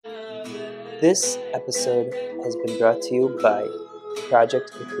This episode has been brought to you by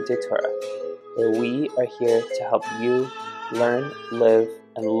Project Likkutei Torah, where we are here to help you learn, live,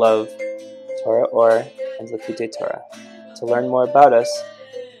 and love Torah Ohr and Likkutei Torah. To learn more about us,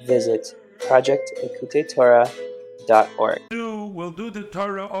 visit projectlikkuteitorah.org. We'll do the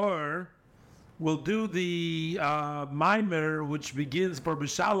Torah Ohr. We'll do the Maimer, which begins for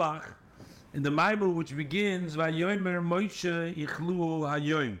Beshalach, in the Maimer, which begins Vayomer Moshe Echlu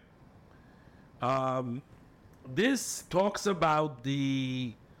Hayoim. This talks about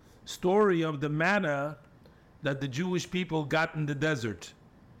the story of the manna that the Jewish people got in the desert.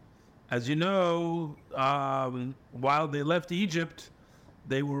 As you know, while they left Egypt,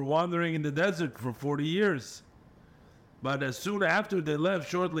 they were wandering in the desert for 40 years. But as soon after they left,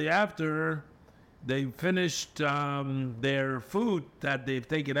 shortly after, they finished their food that they've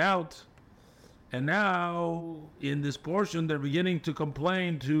taken out. And now, in this portion, they're beginning to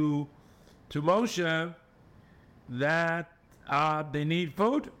complain to Moshe that they need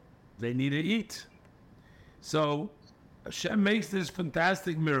food, they need to eat. So Hashem makes this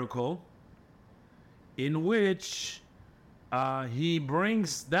fantastic miracle in which he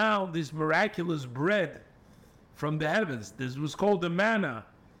brings down this miraculous bread from the heavens. This was called the manna,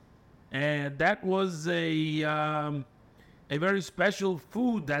 and that was a very special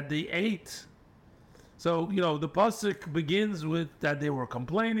food that they ate. So, the pasuk begins with that they were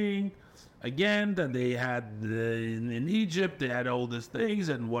complaining again, that they had in Egypt, they had all these things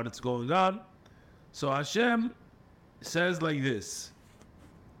and what's going on. So Hashem says like this,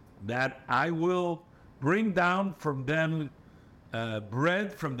 that I will bring down from them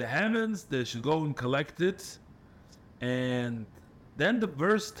bread from the heavens. They should go and collect it. And then the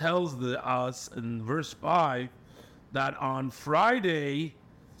verse tells us in verse 5 that on Friday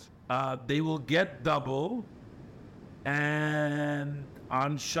they will get double, and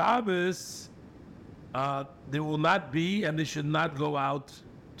on Shabbos there will not be, and they should not go out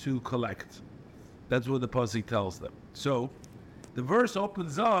to collect. That's what the pasuk tells them. So the verse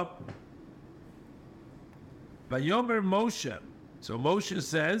opens up, Vayomer Moshe. So Moshe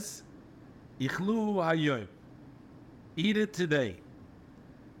says, Ichlu hayoim, eat it today.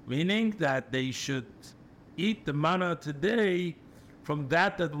 Meaning that they should eat the manna today from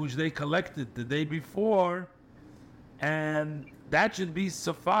that which they collected the day before, and that should be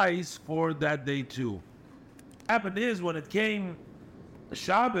suffice for that day too. What happened is, when it came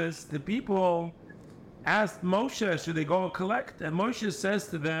Shabbos, the people asked Moshe, should they go and collect? And Moshe says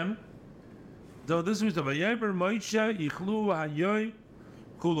to them, so this was the Vayomer Moshe Ichlu Hayoim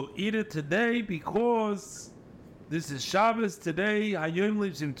Kulu, eat it today because this is Shabbos today. Hayoim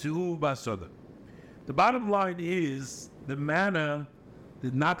lives in Tuhu Basoda. The bottom line is, the manna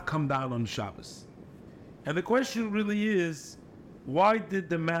did not come down on Shabbos. And the question really is, why did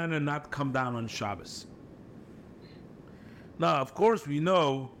the manna not come down on Shabbos? Now, of course, we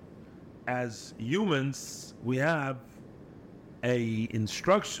know as humans, we have a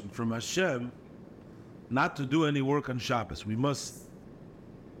instruction from Hashem not to do any work on Shabbos. We must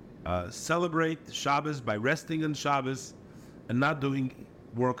celebrate Shabbos by resting on Shabbos and not doing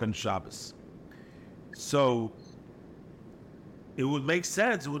work on Shabbos. So it would make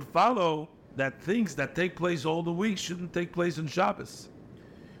sense, it would follow that things that take place all the week shouldn't take place on Shabbos.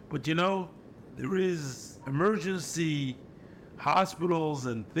 But there is emergency hospitals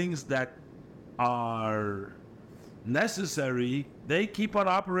and things that are necessary. They keep on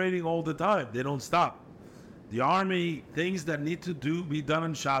operating all the time. They don't stop. The army, things that need to be done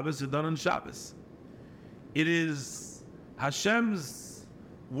on Shabbos are done on Shabbos. It is Hashem's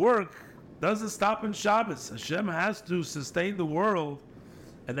work doesn't stop on Shabbos. Hashem has to sustain the world,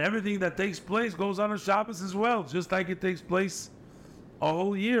 and everything that takes place goes on Shabbos as well, just like it takes place a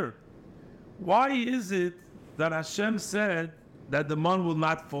whole year. Why is it that Hashem said that the man will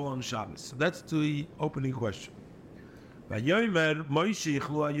not fall on Shabbos? So that's the opening question. Vayomer Moshe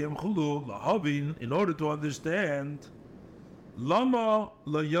Echlu Hayoim Chulu Lahavin, in order to understand, Lama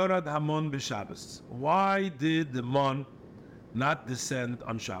Lo Yorad Hamon b'Shabbos. Why did the man not descend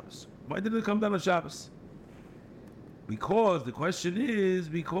on Shabbos? Why didn't it come down on Shabbos? Because the question is,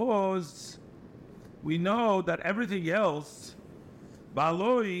 because we know that everything else,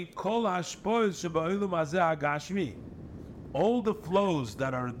 Baloi Kol Hashpois Sheba'ilu Mazeh Agashmi, all the flows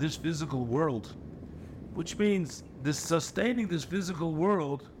that are in this physical world, which means sustaining this physical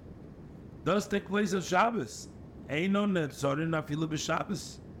world, does take place on Shabbos. Eino netzorin afilu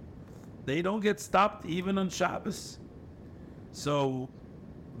b'Shabbos. They don't get stopped even on Shabbos. So,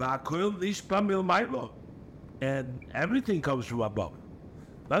 v'akol nishpa milmaylo, and everything comes from above.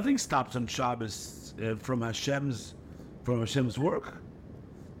 Nothing stops on Shabbos from Hashem's work.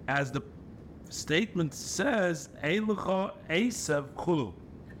 As the statement says, Eilicha Esav Chulu,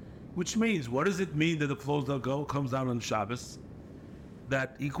 which means, what does it mean that the flows that go comes down on Shabbos?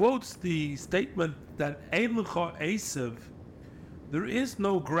 That he quotes the statement that Eilicha Esav, there is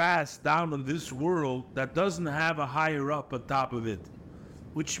no grass down in this world that doesn't have a higher up on top of it,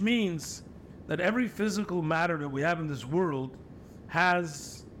 which means that every physical matter that we have in this world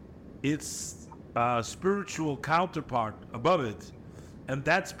has its spiritual counterpart above it, and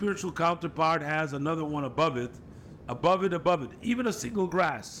that spiritual counterpart has another one above it, even a single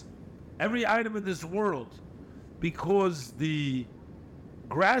grass. Every item in this world, because the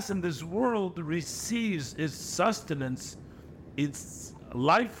grass in this world receives its sustenance, its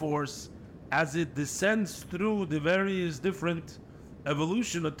life force, as it descends through the various different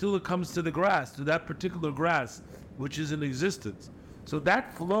evolution until it comes to the grass, to that particular grass, which is in existence. So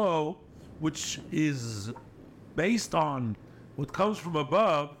that flow, which is based on what comes from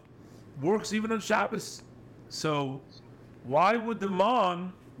above, works even on Shabbos. So why would the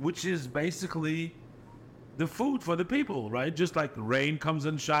man, which is basically the food for the people, right? Just like the rain comes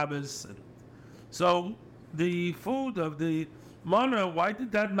on Shabbos. So the food of the manna, why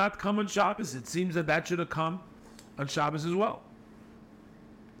did that not come on Shabbos? It seems that should have come on Shabbos as well.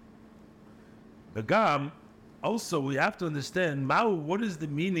 The Gam, also we have to understand, what is the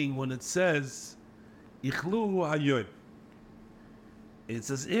meaning when it says, Ichlu hayoy? It's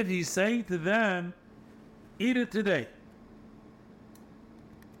as if he's saying to them, eat it today.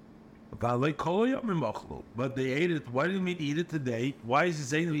 But they ate it. Why do you mean eat it today? Why is he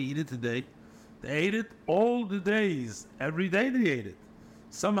saying we eat it today? They ate it all the days. Every day they ate it.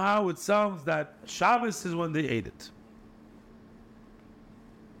 Somehow it sounds that Shabbos is when they ate it.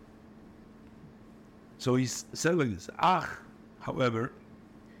 So he said like this. However,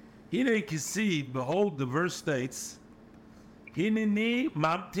 Hine kisi, behold, the verse states, Hineni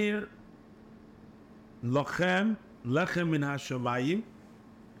mamtir lochem lechem min hashamayim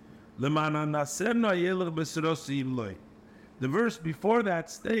lemana naserno ayelach b'serosim loy. The verse before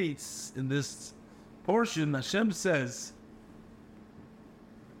that states, in this portion, Hashem says,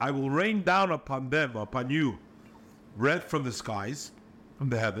 I will rain down upon them, upon you, bread from the skies, from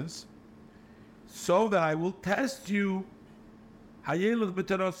the heavens, so that I will test you,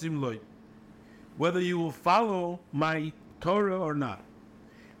 whether you will follow my Torah or not.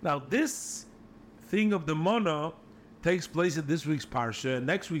 Now, this thing of the manna takes place in this week's parsha. And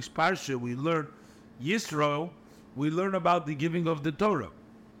next week's parsha, we learn Yisro. We learn about the giving of the Torah.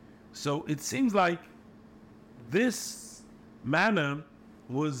 So it seems like this manna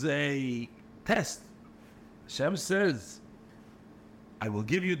was a test. Hashem says, I will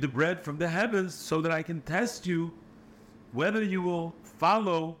give you the bread from the heavens so that I can test you whether you will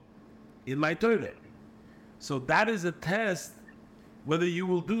follow in my Torah. So that is a test whether you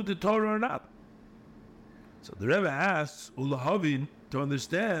will do the Torah or not. So the Rebbe asks Ulahavin to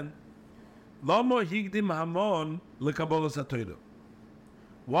understand, Lama higdim hamon lekabolas haTorah.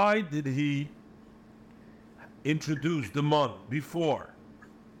 Why did he introduce the man before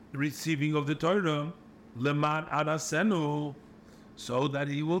the receiving of the Torah? Leman anasenu, so that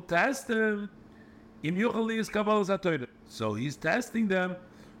he will test them. Im yuchali is kabolas haTorah. So he's testing them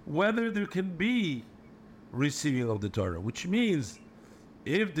whether there can be receiving of the Torah, which means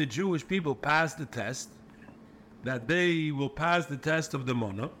if the Jewish people pass the test, that they will pass the test of the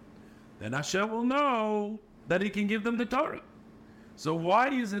manna, then Hashem will know that he can give them the Torah. So why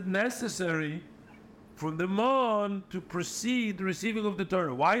is it necessary for the man to precede the receiving of the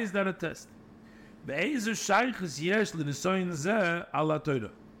Torah? Why is that a test?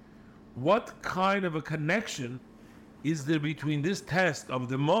 What kind of a connection is there between this test of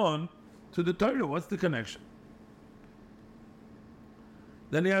the man to the Torah? What's the connection?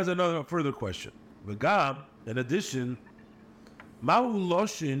 Then he has another further question. V'gam, in addition, Ma'u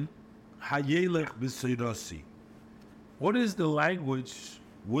loshin hayelech b'seirasi. What is the language,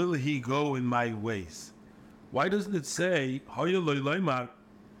 will he go in my ways? Why doesn't it say,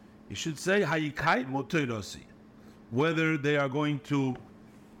 it should say, hayikai moteirasi, whether they are going to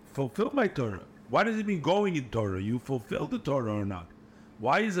fulfill my Torah. Why does it mean going in Torah? You fulfill the Torah or not?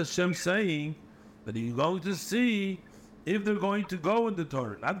 Why is Hashem saying that he's going to see if they're going to go in the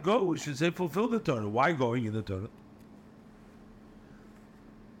Torah? Not go, we should say fulfill the Torah. Why going in the Torah?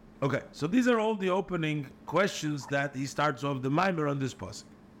 Okay, so these are all the opening questions that he starts off the mimer on this passage.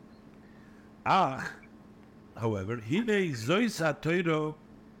 However, he says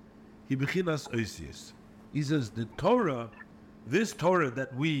the Torah, this Torah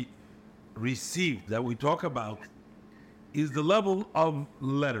that we received, that we talk about, is the level of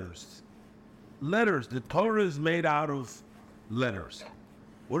letters. Letters. The Torah is made out of letters.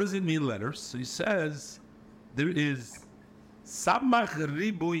 What does it mean, letters? So he says there is Samach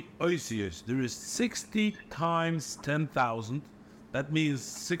Ribui Oisius. There is 60 times 10,000. That means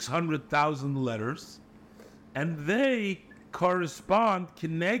 600,000 letters. And they correspond,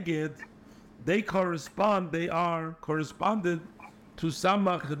 Kineged, they are corresponded to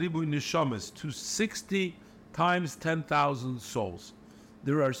Samach Ribui Neshamas, to 60 times 10,000 souls.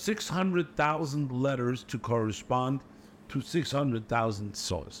 There are 600,000 letters to correspond to 600,000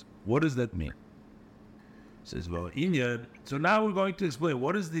 souls. What does that mean? He says, well, Inyan. So now we're going to explain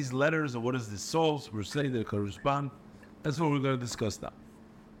what is these letters and what is these souls. We're saying they correspond. That's what we're going to discuss now.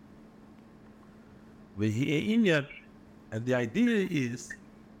 Inyan, and the idea is,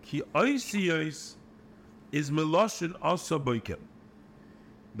 ki oisiyos is meloshin asa boiker.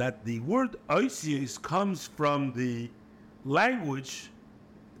 That the word oisiyos comes from the language,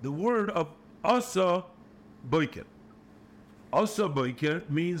 the word of asa boiker. Asa boiker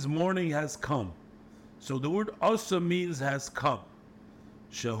means morning has come. So the word asa means has come.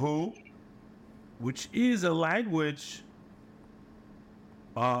 Shahu, which is a language,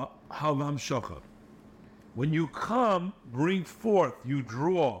 havam shokha. When you come, bring forth, you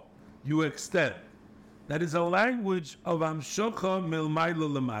draw, you extend. That is a language of amshokha milmayla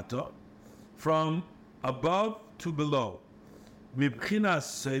lamata, from above to below. Mibchinas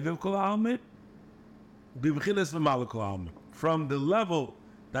sevev kol almit, mibchinas v'mala kol almit. From the level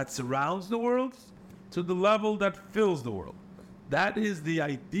that surrounds the world to the level that fills the world. That is the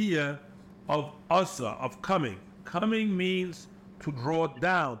idea of asa, of coming. Coming means to draw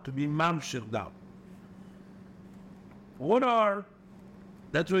down, to be mamshir down.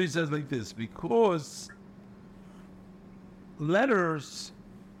 That's what he says like this, because letters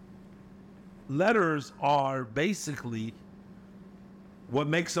are basically what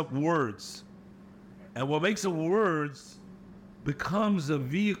makes up words. And what makes up words becomes a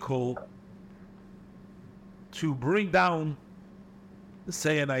vehicle to bring down,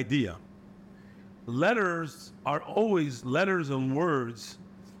 say, an idea. Letters and words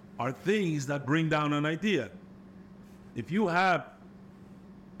are things that bring down an idea. If you have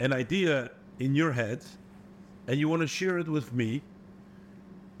an idea in your head and you want to share it with me,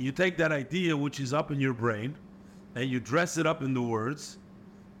 you take that idea which is up in your brain and you dress it up in the words,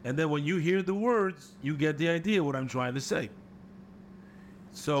 and then when you hear the words, you get the idea what I'm trying to say.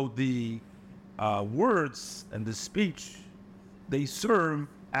 So the words and the speech, they serve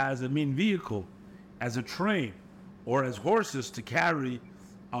as a mean vehicle, as a train, or as horses to carry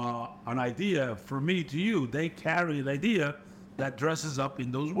an idea from me to you. They carry an idea that dresses up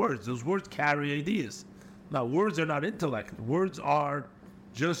in those words. Those words carry ideas. Now, words are not intellect. Words are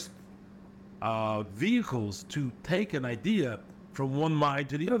just vehicles to take an idea from one mind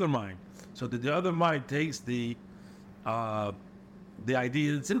to the other mind, so that the other mind takes the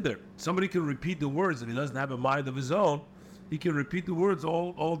idea that's in there. Somebody can repeat the words if he doesn't have a mind of his own. He can repeat the words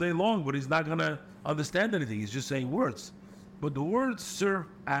all day long, but he's not going to understand anything. He's just saying words. But the words serve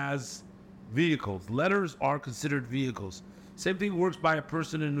as vehicles. Letters are considered vehicles. Same thing works by a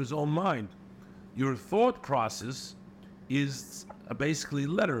person in his own mind. Your thought process is basically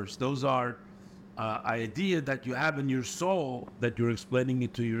letters. Those are idea that you have in your soul that you're explaining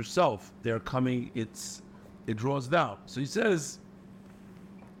it to yourself. They're coming, it draws down. So he says,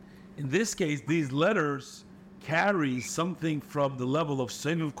 in this case, these letters carry something from the level of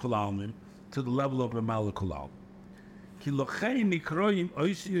Senuv Kulalmin to the level of Emala Kulal.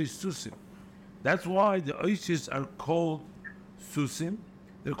 That's why the oisios are called susim.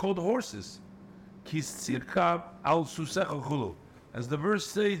 They're called horses. As the verse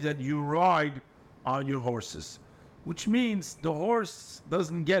says that you ride on your horses, which means the horse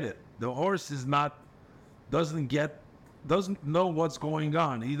doesn't get it. The horse doesn't know what's going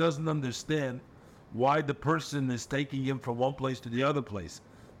on. He doesn't understand why the person is taking him from one place to the other place.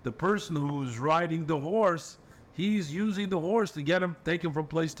 The person who's riding the horse, he's using the horse to take him from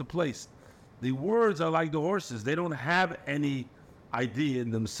place to place. The words are like the horses. They don't have any idea in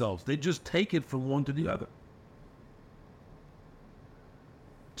themselves. They just take it from one to the other.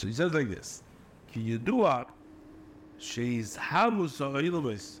 So he says like this: Ki yidua she's habus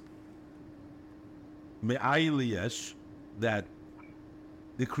ha'ilubis me'ayil yesh, that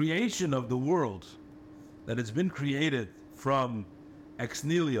the creation of the world, that it's been created from ex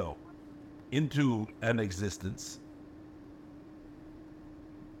nihilo into an existence.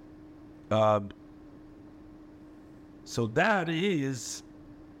 So that is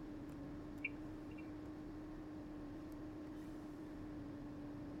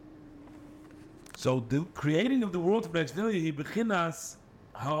the creating of the world from ex nihilo, bechinas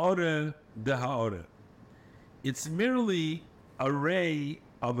ha'ore de ha'ore. It's merely a ray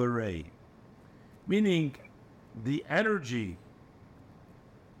of a ray. Meaning, the energy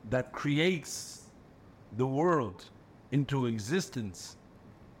that creates the world into existence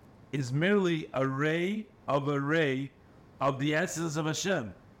is merely a ray of the essence of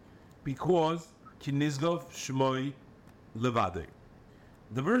Hashem, because ki nizgov shmoi levade.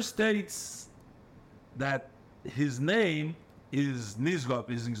 The verse states that his name is nizgov,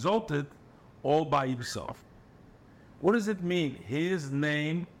 is exalted all by himself. What does it mean? His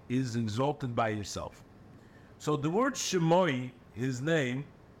name is exalted by himself. So the word shmoi, his name,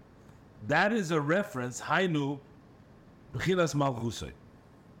 that is a reference, Hainu, B'chilas Malchusay.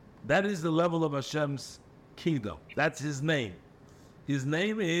 That is the level of Hashem's kingdom. That's his name. His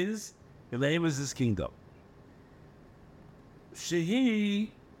name is his kingdom. Shehi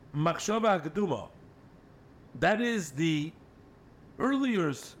Machshava Keduma. That is the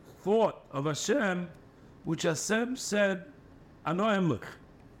earlier thought of Hashem, which Hashem said, Ano Emlich.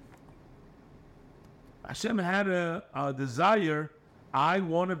 Hashem had a desire, I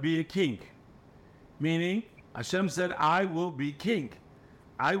want to be a king. Meaning, Hashem said, I will be king.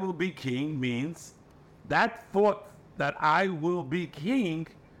 I will be king means that thought that I will be king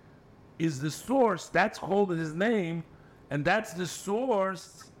is the source, that's called his name, and that's the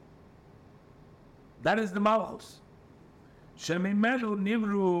source, that is the Malchus. Shemimenu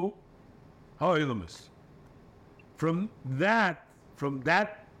Nivru Ha'olamus. From that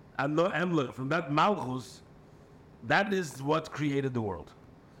Malchus, that is what created the world.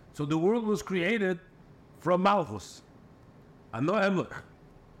 So the world was created from Malchus. Ano Emlich.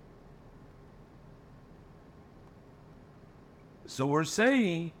 So we're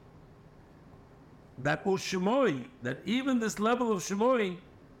saying that Ushemoi, that even this level of Shemoi,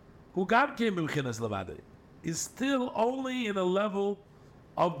 who God came in Chinas Levade, is still only in a level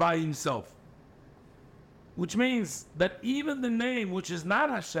of by himself. Which means that even the name, which is not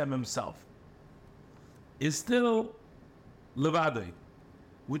Hashem himself, is still Levade.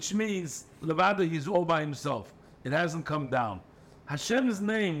 Which means Levade, he's all by himself. It hasn't come down. Hashem's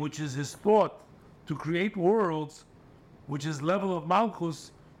name, which is his thought to create worlds, which is level of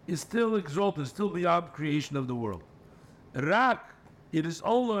Malchus, is still exalted, still beyond creation of the world. Rak, it is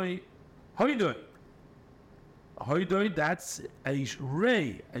only Hoidoi. Hoidoi, that's a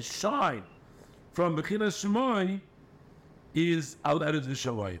ray, a shine from Bechinas Shemoi, is Al Eretz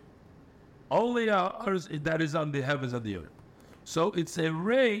V'Shamayim. Only ours that is on the heavens and the earth. So it's a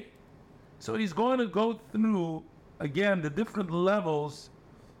ray. So he's going to go through again the different levels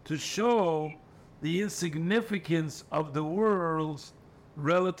to show the insignificance of the worlds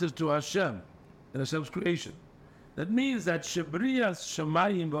relative to Hashem and Hashem's creation. That means that Shebriyas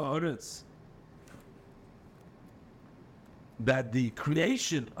Shamayim Ba'aretz, that the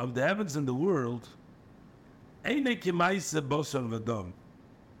creation of the heavens and the world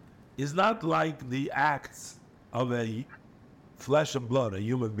is not like the acts of a flesh and blood, a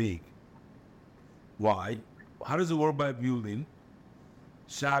human being. Why? How does it work by building?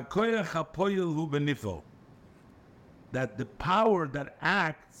 That the power that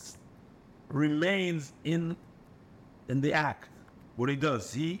acts remains in the act. What he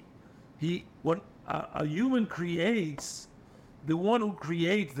does, when a human creates, the one who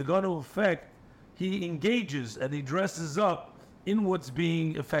creates, the God who affects, he engages and he dresses up in what's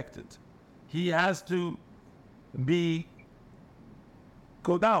being affected. He has to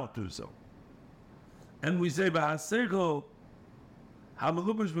go down to so. And we say,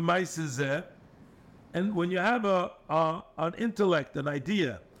 and when you have an intellect, an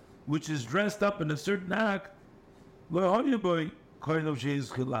idea, which is dressed up in a certain act,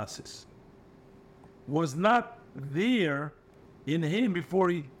 was not there in him before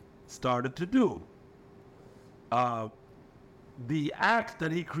he started to do. The act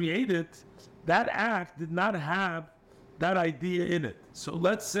that he created, that act did not have that idea in it. So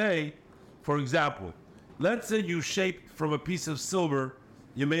let's say, for example, let's say you shaped from a piece of silver,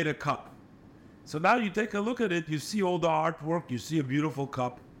 you made a cup. So now you take a look at it, you see all the artwork, you see a beautiful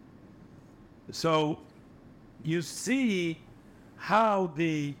cup. So you see how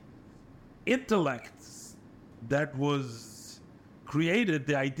the intellect that was created,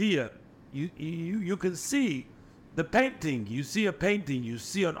 the idea, you can see the painting, you see a painting, you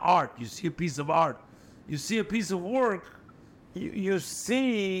see an art, you see a piece of art, you see a piece of work, you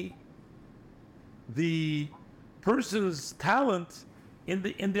see the person's talent in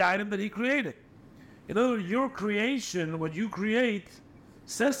the item that he created. In other words, your creation, what you create,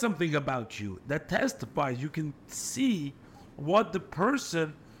 says something about you that testifies. You can see what the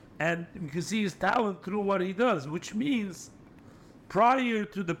person, and you can see his talent through what he does, which means prior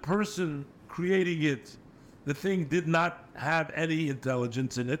to the person creating it, the thing did not have any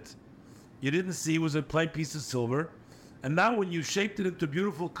intelligence in it. You didn't see it was a plain piece of silver. And now when you shaped it into a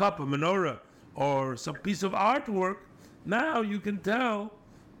beautiful cup, a menorah, or some piece of artwork, now you can tell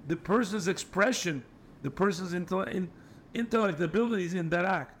the person's expression, the person's intellect abilities in that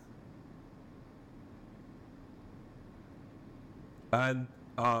act. And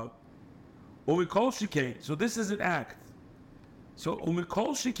umikol shikein, so this is an act. So umikol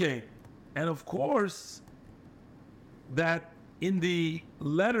shikein, and of course, that in the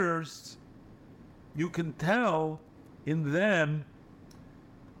letters, you can tell in them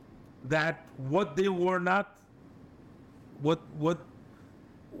that what they were not, what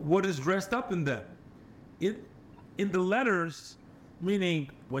is dressed up in them. In the letters, meaning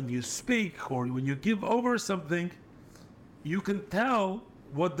when you speak or when you give over something, you can tell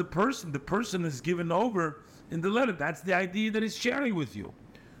what the person is given over in the letter. That's the idea that he's sharing with you.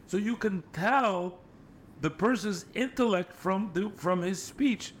 So you can tell the person's intellect from his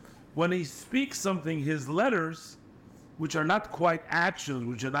speech. When he speaks something, his letters, which are not quite actions,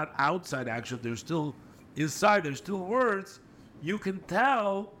 which are not outside action, they're still inside, they're still words, you can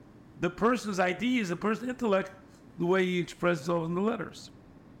tell the person's ideas, the person's intellect, the way he expresses all in the letters.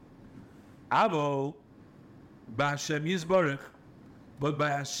 Avo, B'Hashem Yisbarach, but by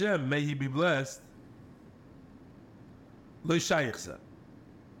Hashem, may he be blessed, Lo Shayichsa.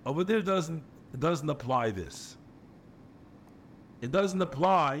 Over there it doesn't apply this. It doesn't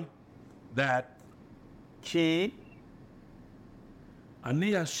apply that Ki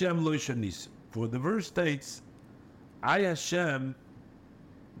Ani Hashem Lo Shanis. For the verse states, I Hashem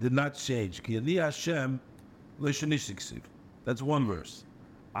did not change. Ki Ani Hashem Lo Shanis. That's one verse.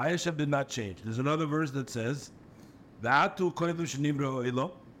 I Hashem did not change. There's another verse that says, V'atu koilu shenivro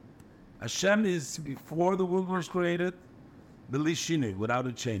elo. Hashem is before the world was created, b'li shinu, without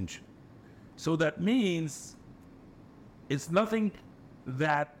a change. So that means it's nothing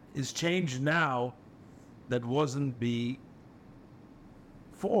that is changed now that wasn't before.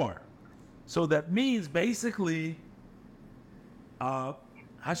 So that means basically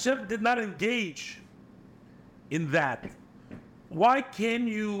Hashem did not engage in that. How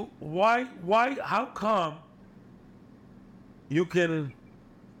come you can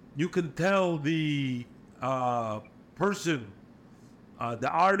tell the person, the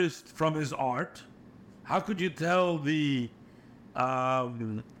artist from his art? How could you tell the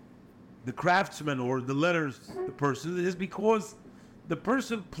craftsman or the letters, the person? It is because the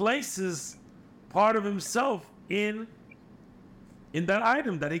person places part of himself in that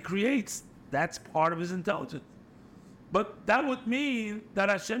item that he creates. That's part of his intelligence. But that would mean that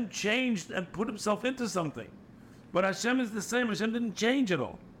Hashem changed and put himself into something. But Hashem is the same. Hashem didn't change at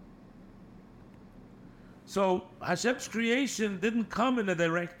all. So Hashem's creation didn't come in a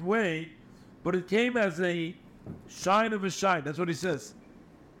direct way, but it came as a shine of a shine. That's what he says.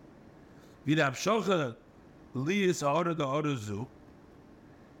 To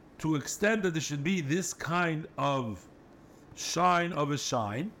extend that there should be this kind of shine of a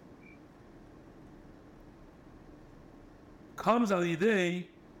shine, comes al yidei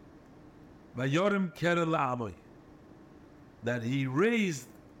vayorim keren la'amoy, that he raised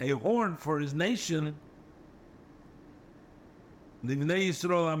a horn for his nation, Livnei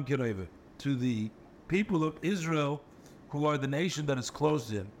Yisrael am kireve, to the people of Israel who are the nation that is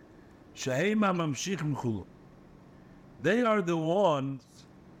closed in. Sheheima mamshichim chulu. They are the ones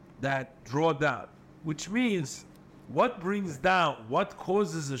that draw down, which means what brings down, what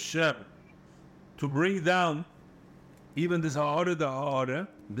causes Hashem to bring down even this ha'ara,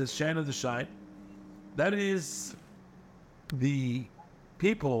 this shine of the shine, that is the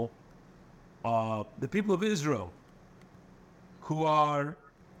people of Israel who are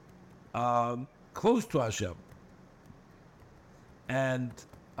close to Hashem, and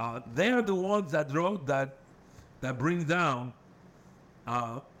they are the ones that bring down.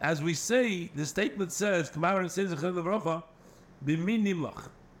 As we say, the statement says,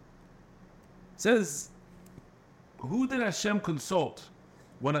 says, who did Hashem consult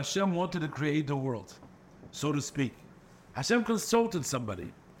when Hashem wanted to create the world, so to speak? Hashem consulted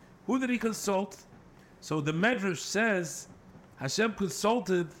somebody. Who did he consult? So the Medrash says Hashem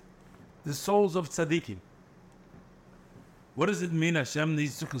consulted the souls of tzaddikim. What does it mean Hashem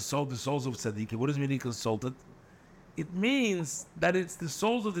needs to consult the souls of tzaddikim? What does it mean he consulted? It means that it's the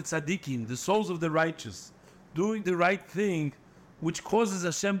souls of the tzaddikim, the souls of the righteous, doing the right thing, which causes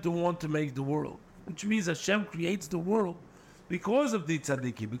Hashem to want to make the world. Which means Hashem creates the world because of the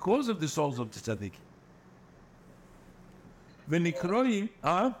tzaddikim, because of the souls of the tzaddikim.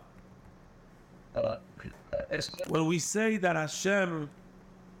 When we say that Hashem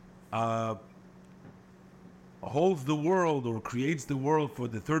holds the world or creates the world for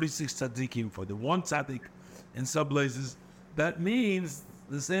the 36 tzaddikim, for the one tzaddik in some places, that means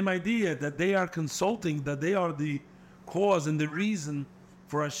the same idea that they are consulting, that they are the cause and the reason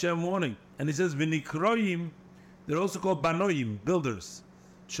for Hashem warning. And he says, V'nikroim, they're also called banoim, builders,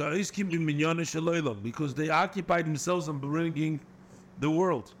 because they occupy themselves on bringing the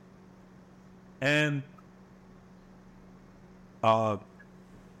world. And the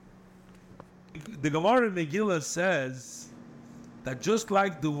Gemara in Megillah says that just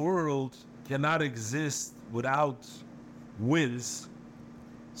like the world cannot exist without winds,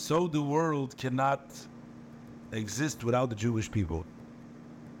 so the world cannot exist without the Jewish people.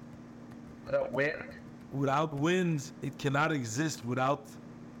 Without wind? Without winds, it cannot exist without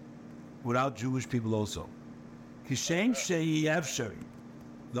Jewish people also. Just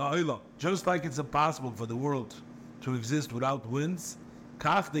like it's impossible for the world to exist without winds,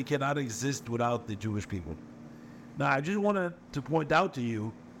 kach they cannot exist without the Jewish people. Now, I just wanted to point out to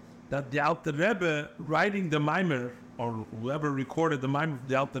you that the Alter Rebbe writing the Maimer, or whoever recorded the Maimer of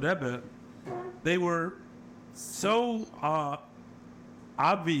the Alter Rebbe, they were so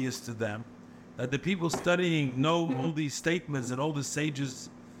obvious to them that the people studying know all these statements and all the sages'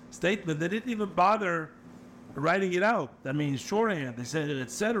 statements. They didn't even bother writing it out. I mean, shorthand, they said it,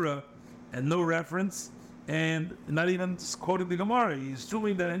 etc., and no reference, and not even quoting the Gemara. He's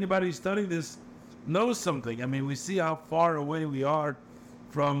assuming that anybody studying this knows something. I mean, we see how far away we are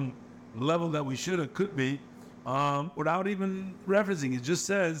from the level that we should or could be, without even referencing. It just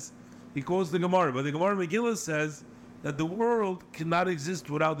says, he quotes the Gemara, but the Gemara Megillah says that the world cannot exist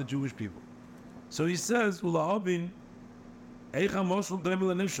without the Jewish people. So he says, how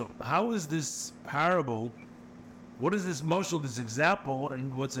is this parable, what is this moshel, this example,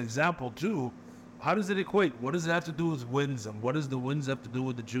 and what's an example too, how does it equate? What does it have to do with winds, and what does the winds have to do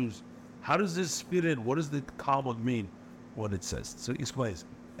with the Jews? How does this fit in? What does the Talmud mean, what it says? So he explains,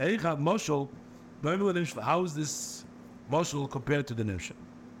 how is this moshel compared to the Nimshal?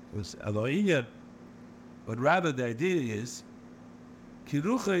 But rather the idea is, when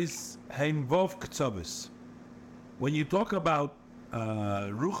you talk about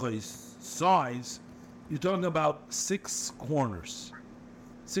ruchos, size, you're talking about 6 corners.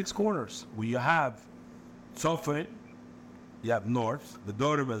 6 corners, where you have tzofin, you have north, the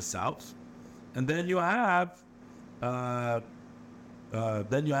daughter of south, and then you have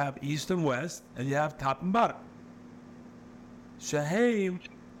east and west, and you have top and bottom. Shaheim,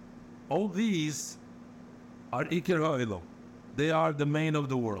 all these are ikir ha'olam. They are the main of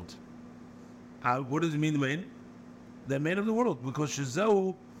the world. What does it mean, the main? The main of the world, because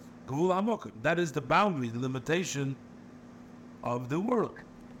Shazau Gvul HaMokim. That is the boundary, the limitation of the world.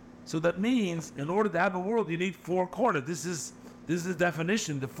 So that means, in order to have a world, you need 4 corners. This is the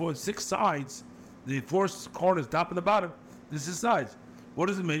definition. The 6 sides, the 4 corners, top and the bottom. This is sides. What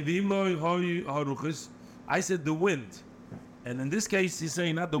does it mean? I said the wind, and in this case, he's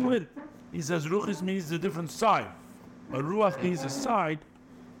saying not the wind. He says ruchis means a different side. A ruach means a side,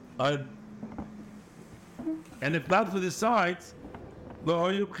 and if not for the sides,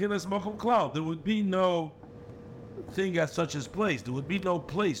 there would be no thing as such as place. There would be no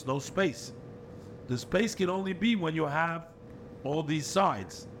place, no space. The space can only be when you have all these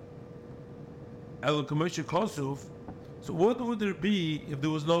sides. So what would there be if there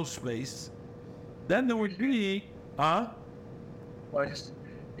was no space? Then there would be, Well, just,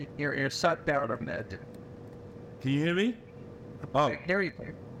 you're sat down on that. Can you hear me? I hear you.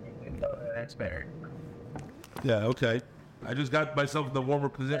 That's better. Yeah, okay. I just got myself in the warmer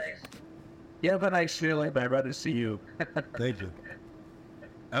position. You have a nice feeling, but I'd rather see you. Thank you.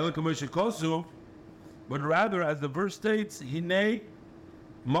 But rather, as the verse states, Hine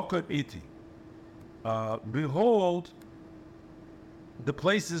Mokat Iti. Behold, the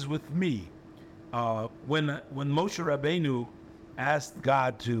place is with me. When Moshe Rabbeinu asked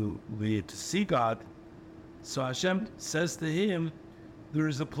God to see God, so Hashem says to him, there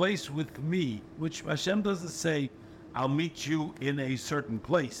is a place with me, which Hashem doesn't say, I'll meet you in a certain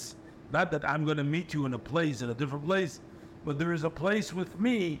place. Not that I'm going to meet you in a place, in a different place, but there is a place with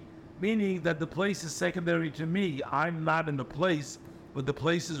me, meaning that the place is secondary to me. I'm not in the place, but the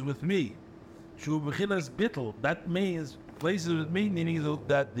place is with me. That means place is with me, meaning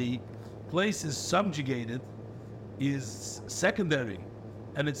that the place is subjugated, is secondary,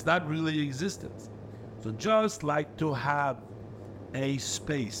 and it's not really existent. So just like to have a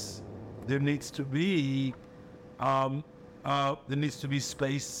space, there needs to be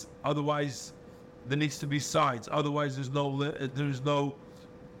space. Otherwise, there needs to be sides. Otherwise, there's no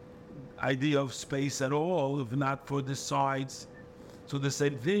idea of space at all, if not for the sides. So the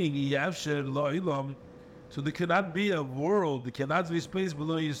same thing, So there cannot be a world, there cannot be space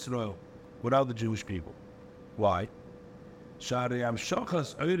below Yisrael without the Jewish people. Why? Shari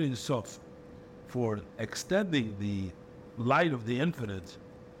Amshachas Oirin Sof, for extending the light of the infinite,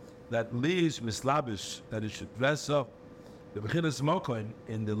 that leaves mislabish, that it should dress up the Bechinas Mokoin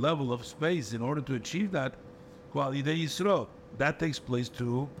in the level of space in order to achieve that, Yidei Yisrael. That takes place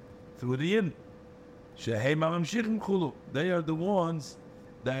through the Yin. Shehei Mamamshichim Chulu. They are the ones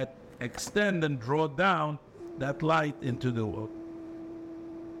that extend and draw down that light into the world.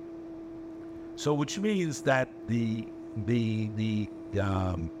 So, which means that the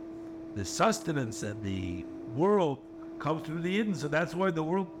sustenance and the world comes through the Yin. So that's why the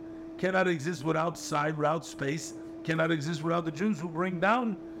world cannot exist without space, cannot exist without the Jews who bring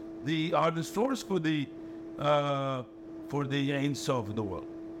down are the source for the Ein Sof of the world.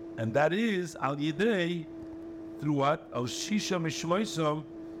 And that is Al Yidei, through what? Al Shisha Mishmoisam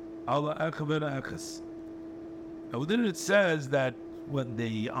Al Echavera Echas. Now within it says that when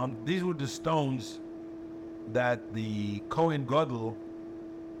these were the stones that the Kohen Gadol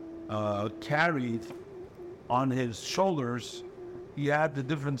carried on his shoulders. He had the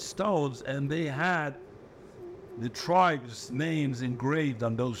different stones, and they had the tribes' names engraved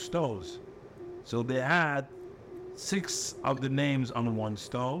on those stones. So they had 6 of the names on one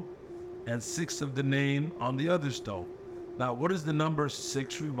stone and 6 of the name on the other stone. Now, what does the number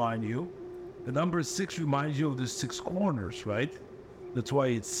 6 remind you? The number 6 reminds you of the 6 corners, right? That's why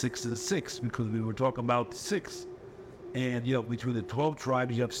it's 6 and 6, because we were talking about 6. And, between the 12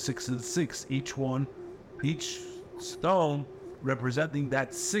 tribes, you have 6 and 6. Each stone representing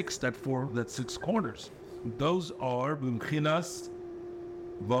that 6, that 6 corners. Those are B'mchinas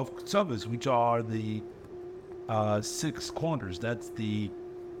Vav K'tzavos, which are the 6 corners. That's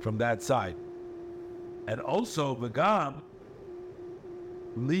from that side. And also, V'gam,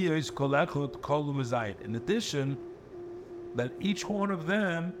 Liyos Kolechot Kol U'Mezayin. In addition, that each one of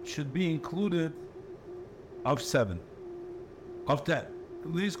them should be included of 7, of 10.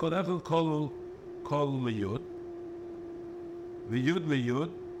 Liyos Kolechot Kol U'Meyud,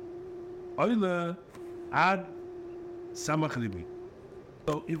 V'yud, Oile Ad Samach Libi.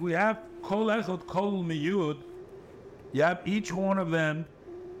 So if we have Kol Echot Kol U'Meyud, you have each one of them,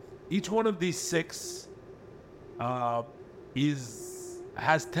 each one of these 6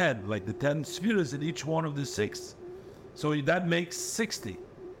 has 10, like the 10 spheres in each one of the 6. So that makes 60.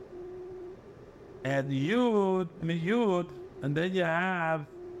 And Yud, and then you have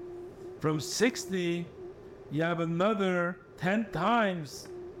from 60, you have another 10 times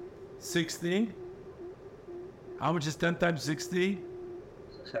 60. How much is 10 times 60?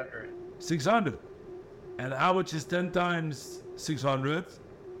 600. 600. And how much is 10 times 600?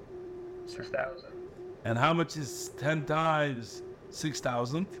 6,000. And how much is 10 times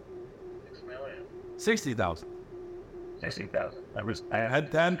 6,000? 6 million. 60,000. 60,000. I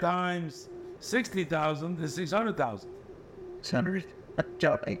had 10 times 60,000 is 600,000. 600?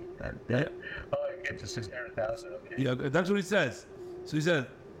 Jumping. Yeah. Oh, I get to 600,000. Okay. Yeah, that's what he says. So he says,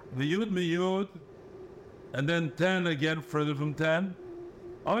 V'yud miyud, and then 10 again, further from 10.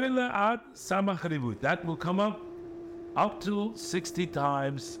 Oile ad samach ribut. That will come up to 60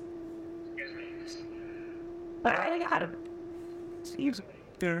 times. Excuse me. I got him. Excuse me.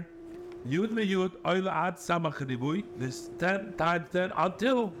 Here, Yud miyud, oile ad samach ribut. This 10 times 10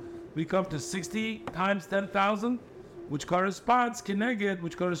 until we come to 60 times 10,000, which corresponds to samach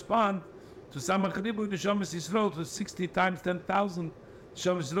ribut neshamas Yisrael, to 60 times 10,000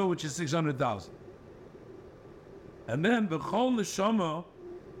 neshamas Yisrael, which is 600,000. And then b'chol neshama.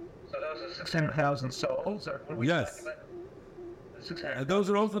 So those are 600,000 souls? Or what are we Yes. talking about? And those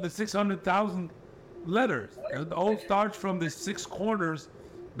are also the 600,000 letters. It all starts from the 6 corners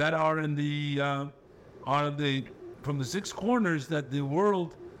that are in from the 6 corners that the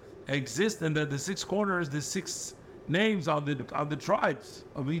world exists, and that the 6 corners, the 6 names on the tribes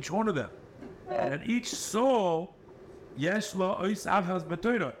of each one of them. And each soul, yesh lo ois achas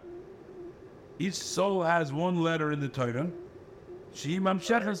b'Torah. Each soul has one letter in the Torah, which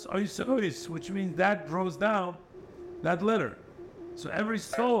means that draws down that letter. So every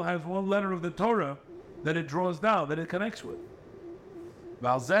soul has one letter of the Torah that it draws down, that it connects with.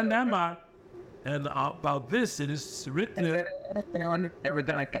 And about this, it is written. Never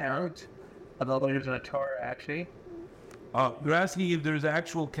done a count of the letters in the Torah, actually. You're asking if there's an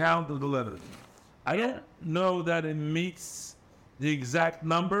actual count of the letters. I don't know that it meets the exact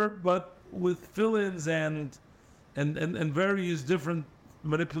number, but with fill-ins and various different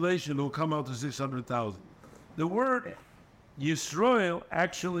manipulation, it will come out to 600,000. The word Yisrael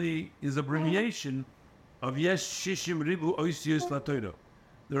actually is abbreviation of Yesh Shishim Ribu Oisius LaTorah.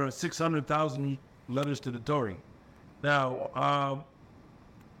 There are 600,000 letters to the Torah. Now,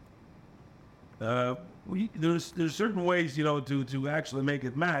 there's certain ways, to actually make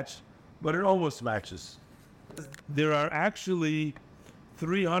it match, but it almost matches. There are actually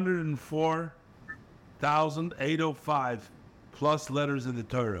 304,805 plus letters in the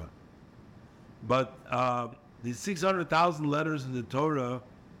Torah. But the 600,000 letters in the Torah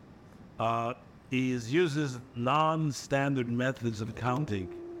uses non-standard methods of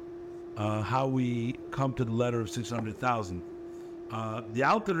counting, how we come to the letter of 600,000. The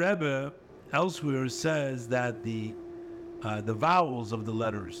Alter Rebbe elsewhere says that the vowels of the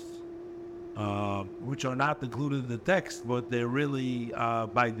letters, which are not included in the text, but they're really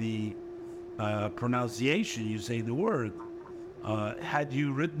by the pronunciation you say the word, had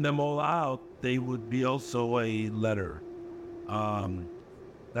you written them all out, they would be also a letter.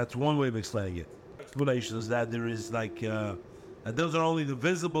 That's one way of explaining it. Explanation is that there is that those are only the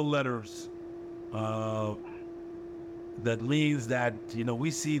visible letters. That means that,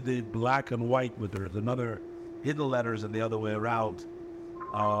 we see the black and white, but there's another hidden letters and the other way around.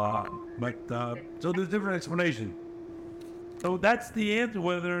 So there's different explanation. So that's the answer,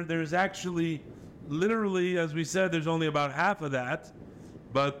 whether there's actually, literally, as we said, there's only about half of that,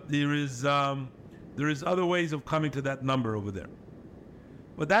 but there is other ways of coming to that number over there.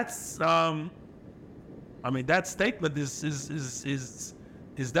 But that's, that statement is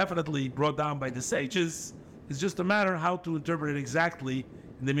definitely brought down by the sages. It's just a matter how to interpret it exactly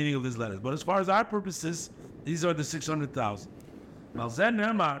in the meaning of these letters. But as far as our purposes, these are the 600,000.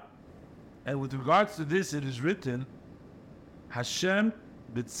 And with regards to this, it is written, Hashem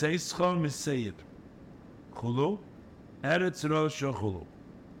b'tzeischo misayir, chulu, eretz rosh chulu.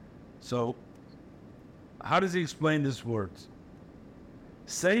 So, how does he explain this word?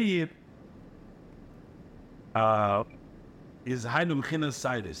 Sayir is hainu b'chinas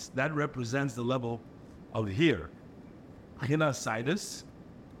sidus. That represents the level of here. B'chinas sidus.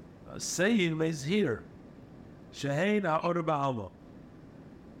 Sayir means here. Shehein ha'or ba'alma.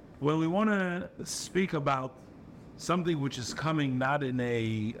 When we want to speak about something which is coming not in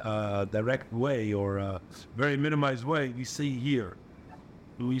a direct way or a very minimized way, we say here.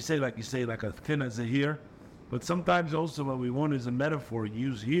 We say like a thin as a here, but sometimes also when we want as a metaphor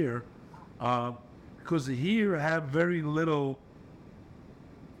use here, because the here have very little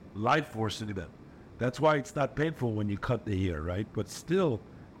life force in them. That's why it's not painful when you cut the here, right? But still,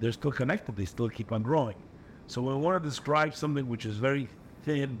 they're still connected. They still keep on growing. So when we want to describe something which is very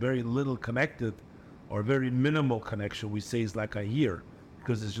thin, very little connected, or very minimal connection, we say it's like a here,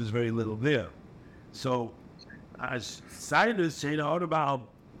 because there's just very little there. So, as scientists say out about,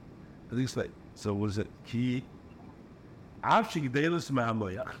 so what is it?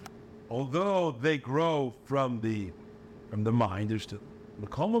 Although they grow from the mind, they're still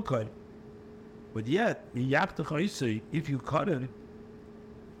but yet, if you cut it,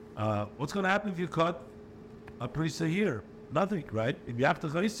 what's going to happen if you cut a prisa here? Nothing, right? If you have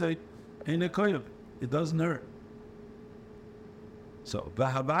to say, ain't a koyim, it doesn't hurt. So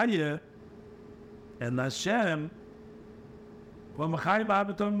Vahavaya and Hashem,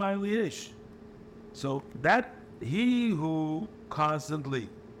 so that he who constantly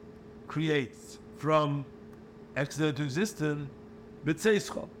creates from accident to existence,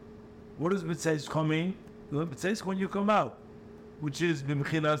 b'tzeischol. What does b'tzeischol mean? B'tzeischol when you come out, which is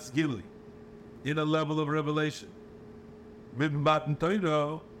b'mchinas gili, in a level of revelation.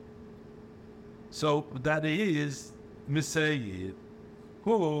 So that is Misayir,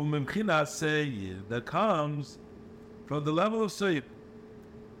 who Mimchina Sayir, that comes from the level of Sayir.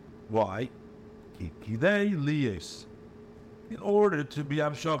 Why? In order to be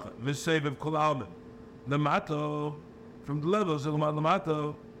Amshach, Misayir of Kulalman, the Mato, from the levels of the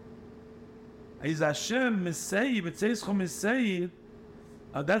Mato, is Hashem Misayir, B'tzeischom Misayir.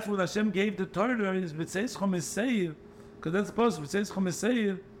 That's what Hashem gave the Torah, is B'tzeischom Misayir. Because that's supposed to be says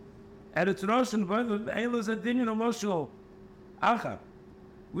Chomeseir, and it's Russian, but Eilos Adinyan Emotional Achab.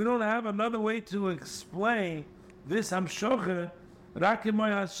 We don't have another way to explain this Hamshocha,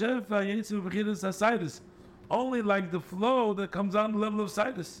 Rakimoy Hashefa, Yetsu B'chidas Hasidus, only like the flow that comes on the level of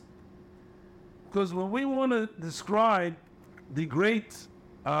Sidus. Because when we want to describe the great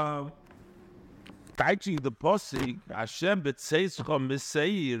Taichi, the Posig, Hashem B'tzeischom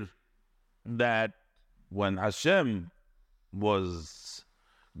Meseir, that when Hashem was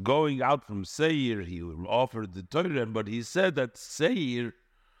going out from Seir, he offered the Torah, but he said that Seir,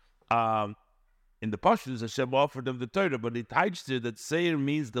 in the Pashtus, Hashem offered them the Torah, but it hides here that Seir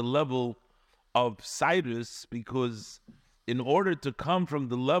means the level of Cyrus, because in order to come from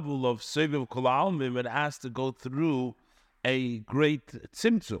the level of Seviv Kol Almim, it has to go through a great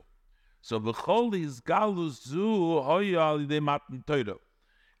Tzimtzum. So b'chol galus zu hoya alidei matan Torah.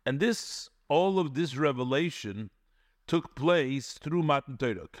 And all of this revelation took place through Matan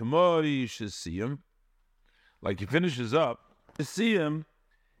Torah. K'moi shesiyim, like he finishes up, shesiyim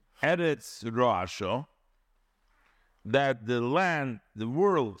eretz Rasha, that the land, the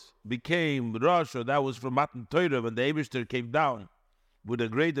world became Rasha. That was from Matan Torah when the Eibishter came down with a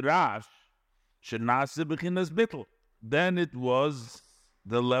great Rash. Shenase b'chinas bittel. Then it was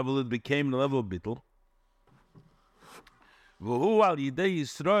the level. It became the level of bittel. V'hu al yidei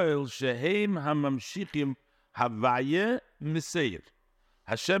Yisrael shehem hamamshichim Havaya Meseir.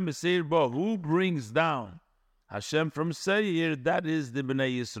 Hashem Meseir Bo, who brings down Hashem from Seir, that is the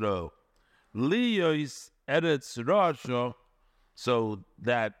Bnei Yisrael. Liyois Eretz Rasha, so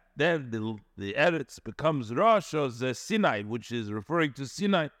that then the Eretz becomes Rasha, the Sinai, which is referring to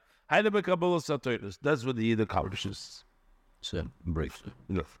Sinai. Haile Kabbalah Satoiros. That's what the Yid accomplishes. So, breaks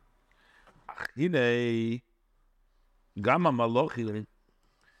it. Hine, Gama Malochi,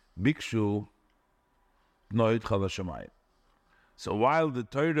 Bikshu, so while the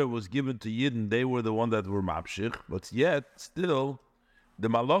Torah was given to Yidden, they were the one that were mapshich, but yet still the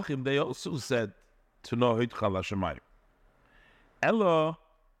Malachim, they also said to know Chal HaShamayim. Ella,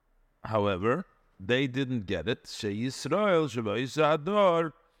 however, they didn't get it. She Yisrael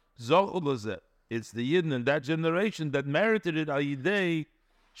Sheba Zochul. It's the Yidden in that generation that merited it al Yidei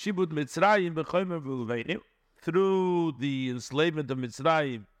Shibud Mitzrayim b'chomer v'ulveinim, through the enslavement of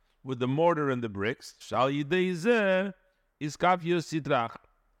Mitzrayim with the mortar and the bricks. Shal Yidei Zeh is Kafiyos Sidrach.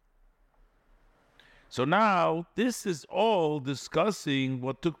 So now, this is all discussing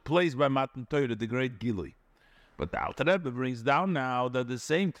what took place by Matan Torah, the great Gilui. But the Alter Rebbe brings down now that the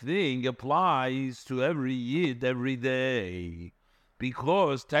same thing applies to every Yid every day.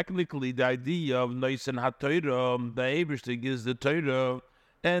 Because technically the idea of Noisen HaTorah, the Eibishter gives the Torah,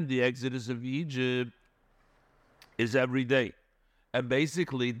 and the Exodus of Egypt is every day. And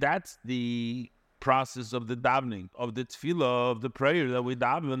basically that's the process of the davening, of the tefillah, of the prayer that we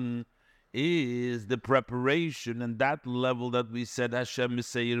daven, is the preparation, and that level that we said Hashem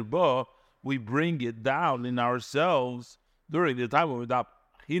Meseir Bo, we bring it down in ourselves during the time when we daven.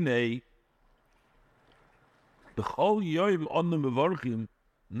 Hine, b'chol yoyim onu mevorchim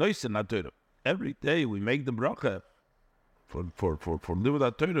noisen HaTorah. Every day we make the bracha for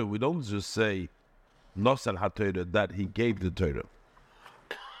Likkutei Torah. We don't just say Nosan HaTorah, that he gave the Torah.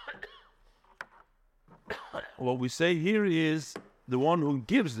 What we say here is the one who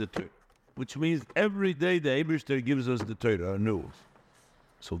gives the Torah, which means every day the Eibishter gives us the Torah anew.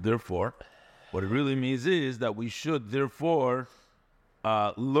 So therefore, what it really means is that we should therefore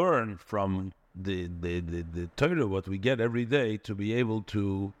learn from the Torah, what we get every day, to be able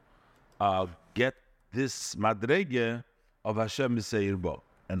to get this madrege of Hashem Meseir Bo.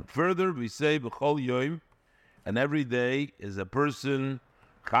 And further, we say b'chol yoim, and every day is a person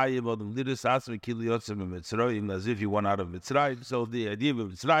chayiv odom liris asmi kili yotzem Mitzrayim, as if he went out of Mitzrayim. So the idea of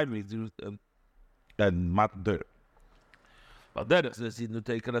Mitzrayim means and Matan Torah. But that says he no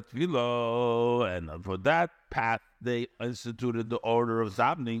take a tefillah, and for that path they instituted the order of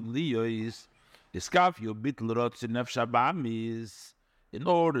davening. Leo is iskafio bitl rotz nefesh habamis, in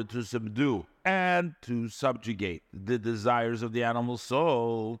order to subdue and to subjugate the desires of the animal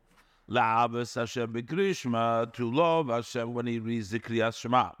soul. La'avas Hashem b'krishma, to love Hashem when he reads the Kriyas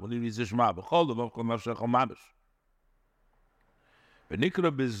Shema, when he reads the Shema. B'chol lov kol nafshach mamish.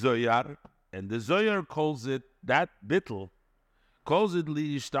 V'nikra b'zoyar, and the Zoyar calls it, that bittul, calls it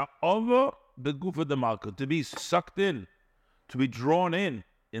li'ishta over b'gufa demalka, to be sucked in, to be drawn in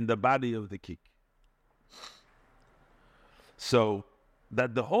the body of the king. So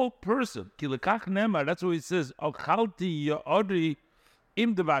that the whole person, kilekach nemar, that's what he says, ochalti ya'odri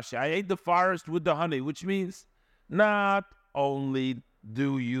im devashi, I ate the forest with the honey, which means not only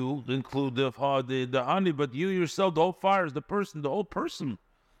do you include the honey, but you yourself, the whole forest, the whole person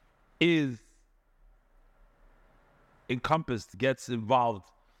is encompassed, gets involved,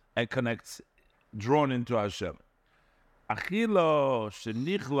 and connects, drawn into Hashem. Achilo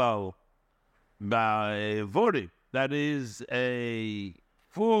shenichlal ba'vori, that is a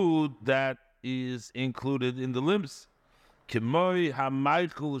food that is included in the limbs. Kimoi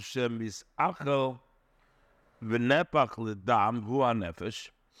hamaychul shemis achel v'nepach l'dam hu hanefesh.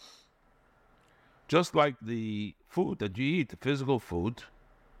 Just like the food that you eat, the physical food,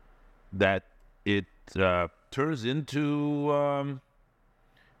 that it turns into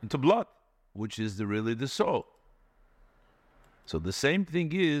blood, which is really the soul. So the same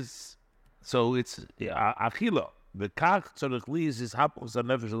thing is, so it's achila. V'kach tzorich li is hapos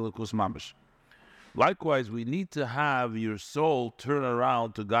hanefesh l'kus mamish. Likewise, we need to have your soul turn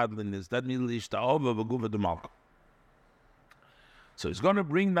around to godliness. That means so he's going to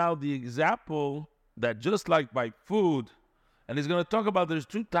bring now the example that just like by food, and he's going to talk about there's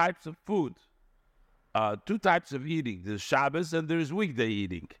two types of food, two types of eating. There's Shabbos and there's weekday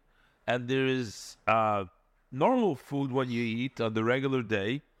eating. And there is normal food when you eat on the regular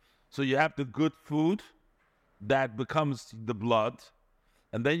day. So you have the good food that becomes the blood.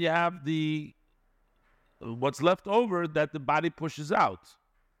 And then you have the what's left over that the body pushes out.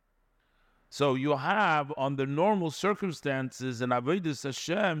 So you have, under normal circumstances in Avodas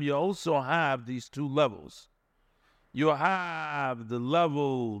Hashem, you also have these two levels. You have the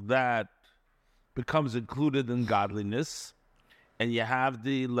level that becomes included in godliness, and you have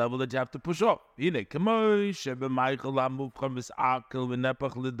the level that you have to push off. The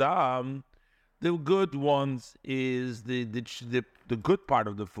good ones is the good part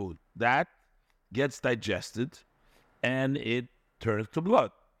of the food. That gets digested, and it turns to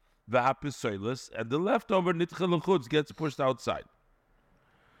blood. And the leftover nitchel gets pushed outside.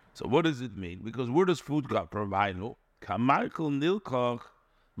 So what does it mean? Because where does food come from? Because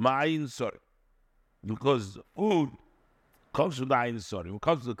food comes from the Ayin Sorim. It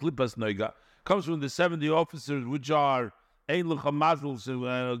comes from the Klippas Noiga. Comes from the 70 officers, which are Ein Lecha Mazals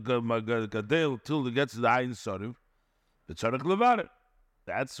Gadel till it gets to the Ayin Sorim.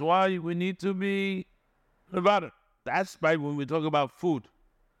 That's why we need to be Levarer. That's why when we talk about food.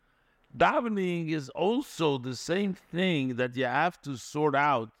 Davening is also the same thing that you have to sort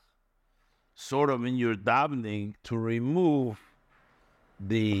out, sort of in your davening, to remove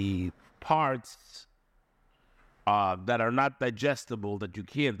the parts that are not digestible, that you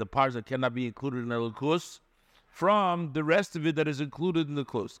can't, the parts that cannot be included in the lukus, from the rest of it that is included in the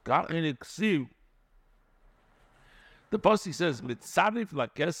klus. The pasuk says, "Mitzarif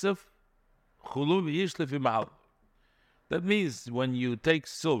lakesef chulu v'yishlef imahal." That means when you take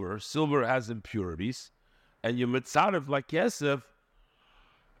silver, silver has impurities, and you mitzarif lakesef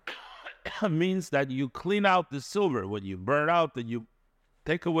means that you clean out the silver. When you burn out, then you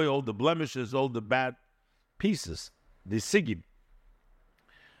take away all the blemishes, all the bad pieces, the sigim.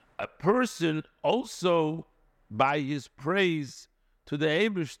 A person also, by his praise to the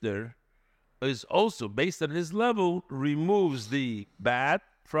Eibishter, is also, based on his level, removes the bad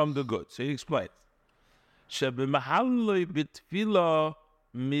from the good. So he explains.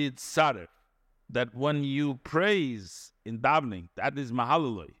 That when you praise in davening, that is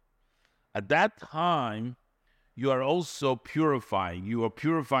mahaloi. At that time, you are also purifying. You are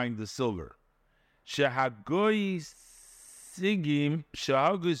purifying the silver.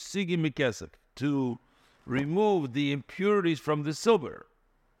 To remove the impurities from the silver.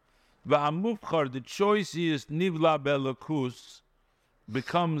 The choice is nivla belakus,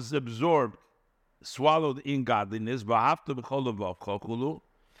 becomes absorbed, swallowed in godliness. The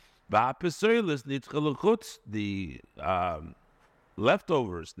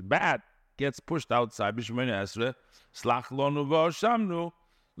leftovers, the bad, gets pushed outside.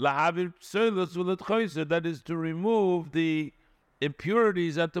 That is to remove the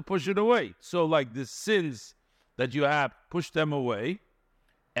impurities and to push it away. So like the sins that you have, push them away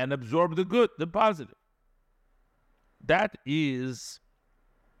and absorb the good, the positive. That is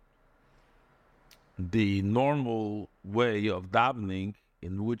the normal way of davening,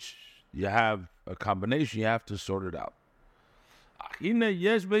 in which you have a combination, you have to sort it out.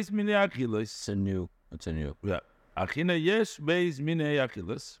 It's a new. Yeah. Achina yesh beis minei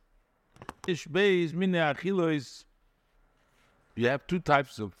achilas. Yesh beis minei achilas. You have two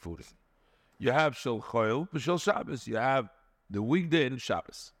types of food. You have shel choil, shel Shabbos. You have the weekday and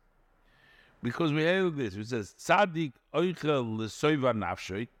Shabbos. Because we have this, it says tzaddik oichel lesoiva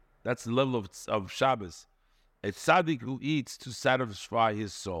nafshay. That's the level of Shabbos. A tzaddik who eats to satisfy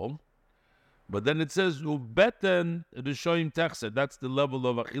his soul. But then it says ubeten rishoim techser. That's the level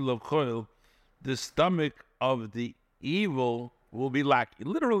of achil of choil. The stomach of the evil will be lacking.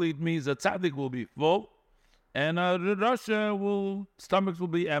 Literally, it means a tzaddik will be full, and a rasha stomachs will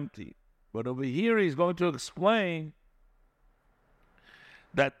be empty. But over here, he's going to explain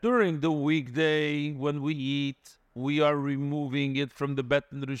that during the weekday, when we eat, we are removing it from the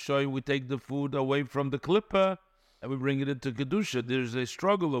bet and rishoim. We take the food away from the klippa, and we bring it into kedusha. There's a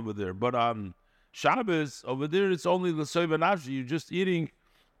struggle over there. But on Shabbos, over there, it's only the soiva nafshi. You're just eating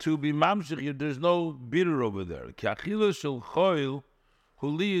to be mamshich. There's no bitter over there. Kachila shel choil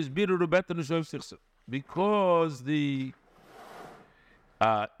huli is bitter to bet and rishoim. Because the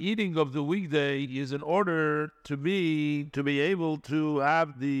eating of the weekday is in order to be able to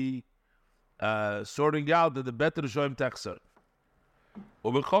have the sorting out that the better shoyim texer.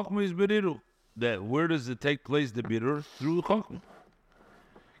 Over chokma is beriru. that where does it take place, the bitter? Through Chokmah.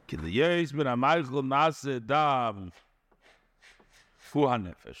 Kiliyes ben amaychel nase dam fu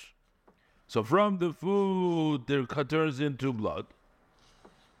hanefesh. So from the food, there turns into blood.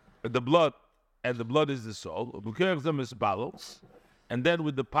 The blood is the soul. And then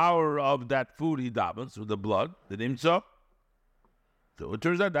with the power of that food, he davens with the blood, the nimtza. So it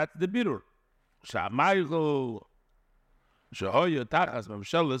turns out that's the bitter. That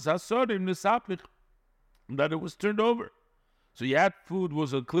it was turned over. So you had food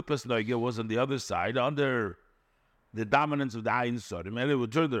was a klippas noige, was on the other side, under the dominance of the ayin sodim, and it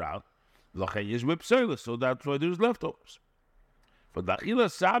would turn it out. So that's why there's leftovers. But the achila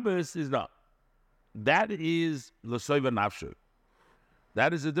Shabbos is not. That is l'soiva nafshu.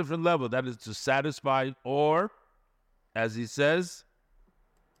 That is a different level. That is to satisfy, or, as he says,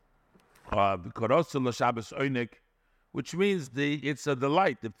 which means it's a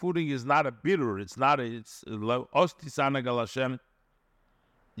delight. The fooding is not a bitter. It's not a. It's ostisana gal Hashem.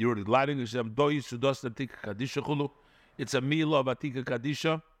 You're delighting Hashem. Doi sudos atika kadisha chulu. It's a meal of atika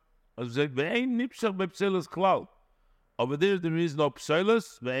kadisha. Over there is no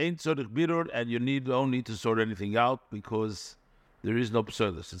psoilus. Ve'ein tzorich bitter, and you don't need to sort anything out because there is no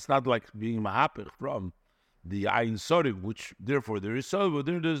psoilus. It's not like being mahapich from the ayin sorim, which therefore there is soil, but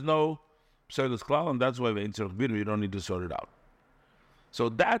there's no psoilus klal, and that's why ve'ein tzorich bitter. You don't need to sort it out. So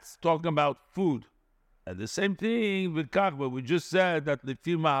that's talking about food. And the same thing with kach, but we just said that the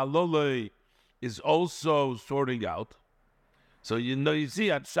firma haloloi is also sorting out. So you see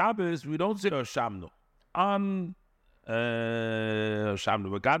at Shabbos we don't say Oshamnu. On Oshamnu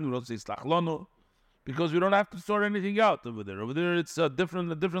v'gad we don't say Slachlonu because we don't have to sort anything out over there. Over there it's a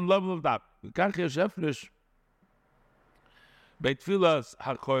different level of that. Kach yesh efresh beit tfilas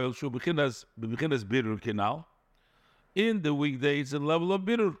hakoil shu bechinas bitter kinal. In the weekdays, a level of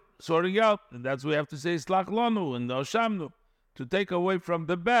bitter sorting out, and that's why we have to say Slachlonu and Oshamnu to take away from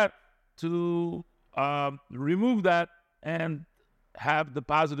the bad, to remove that and have the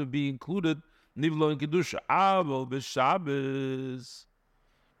positive be included. Nivlo and kedusha. Avol b'Shabbos.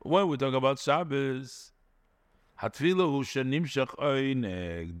 When we talk about Shabbos, hatfila hu shenimshach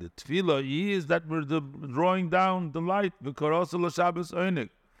oineg. The tefillah is that we're drawing down the light. V'korosel l'Shabbos oineg.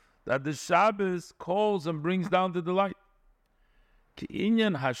 That the Shabbos calls and brings down the delight. Ki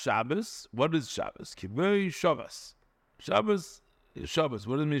inyan ha-Shabbos. What is Shabbos? Ki vei Shabbos. Shabbos is Shabbos.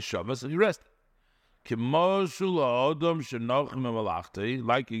 What does it mean Shabbos? You rest. Like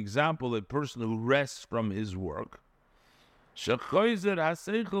example, a person who rests from his work,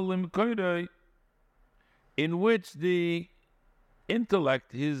 in which the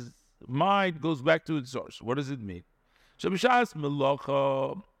intellect, his mind, goes back to its source. What does it mean? At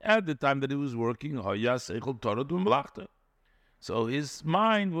the time that he was working, so his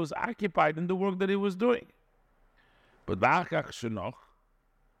mind was occupied in the work that he was doing. But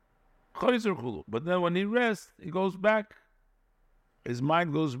but then when he rests, he goes back, his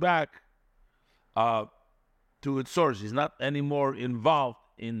mind goes back to its source. He's not anymore involved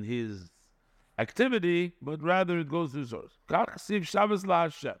in his activity, but rather it goes to the source. Shabbos la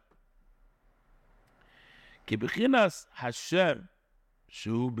Hashem. Ki bechinas Hashem,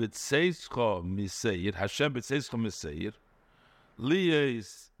 shu b'tzeischo misayir, Hashem b'tzeischo misayir,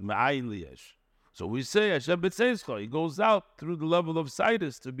 liyes ma'ayin liyesh. So we say Hashem b'tzeischo, he goes out through the level of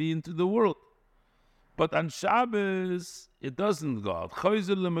sightus to be into the world. But on Shabbos, it doesn't go out.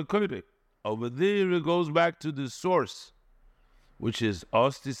 Over there, it goes back to the source, which is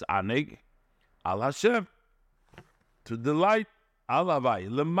ostis aneg al Hashem, to delight al havaya,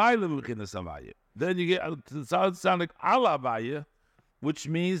 l'mayla m'chinas havaya. Then you get to the sound like al havaya, which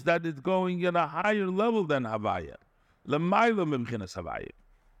means that it's going at a higher level than havaya, l'mayla m'chinas havaya.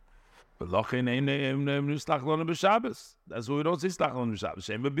 That's why we don't say Slachlon b'Shabbos.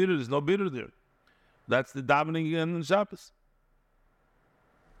 Shem b'bitter, there's no bitter there. That's the davening in Shabbos.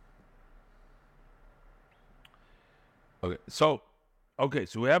 So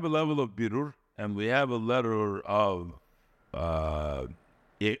we have a level of bitter, and we have a letter of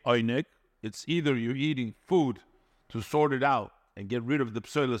oinek. It's either you're eating food to sort it out and get rid of the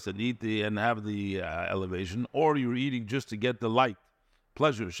psoilus and have the elevation, or you're eating just to get the light.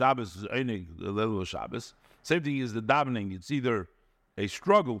 Pleasure. Shabbos is einig, the level of Shabbos. Same thing is the davening. It's either a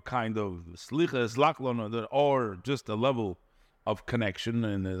struggle kind of slicha, slachlon, or just a level of connection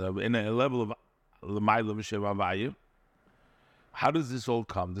and in a level of l'mayla v'shem avayu. How does this all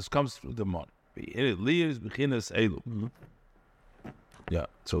come? This comes through the mon. Yeah.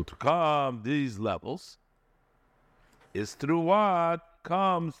 So to come these levels is through what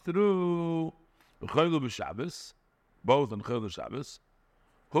comes through Shabbos, both on Chol Shabbos.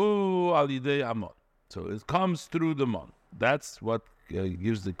 Hu al yidei hamon. So it comes through the mon. That's what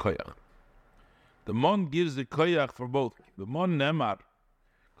gives the koyach. The mon gives the koyach for both. The mon nemar,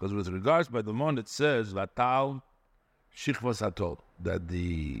 because with regards by the mon it says latal shichvas hatol, that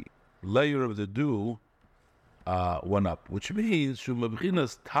the layer of the dew went up, which means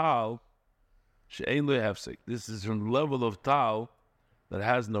shumabchinas tal she'ein lo hefsek. This is from the level of tal that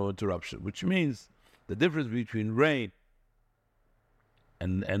has no interruption, which means the difference between rain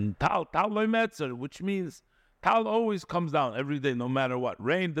and tal lo metzer, which means tal always comes down every day, no matter what.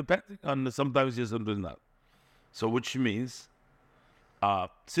 Rain, depending on sometimes yes, sometimes not. So which means,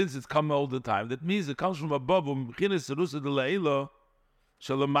 since it's coming all the time, that means it comes from above. It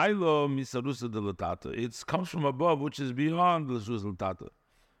comes from above, which is beyond the tata.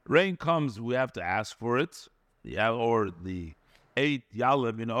 Rain comes, we have to ask for it. Or the 8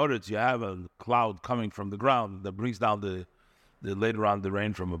 yalim in order to have a cloud coming from the ground that brings down the later on the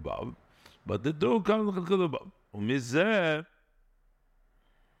rain from above. But the dew comes from above.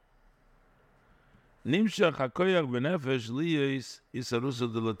 Nimshach hakoyach benefesh liyos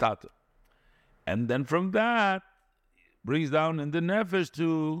isarusa delatata. And then from that, brings down in the nefesh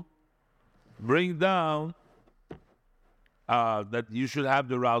to bring down that you should have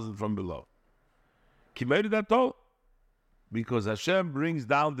the rousing from below. Kimerid atol. Because Hashem brings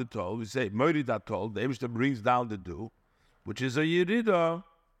down the toll. We say, Merid atol, the Eibishter brings down the dew, which is a yirida,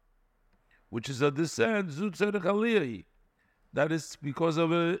 which is a descent, zutzerech aliyah. That is because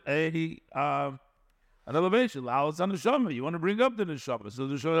of an elevation. La'alas neshama. You want to bring up the neshama, so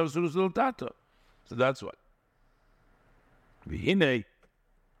the neshama has surus tata. So that's what. V'hinei,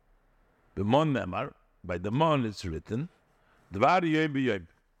 b'mon nemar, by the mon it's written, dvar yom b'yom.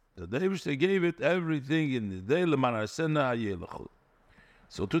 The Eibishter gave it everything in the day.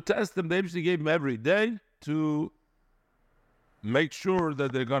 So to test them, the Eibishter gave them every day to make sure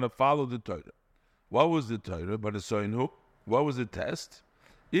that they're going to follow the Torah. What was the Torah? But what was the test?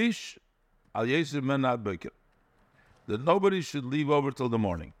 Ish al yesir men ad beker. That nobody should leave over till the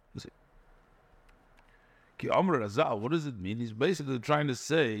morning. Ki Amr Razal, what does it mean? He's basically trying to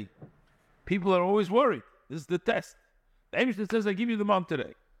say, people are always worried. This is the test. The Eibishter says, I give you the month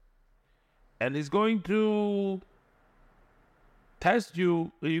today. And he's going to test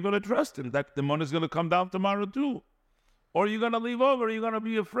you. Are you going to trust him that the money is going to come down tomorrow too? Or you're going to leave over, you're going to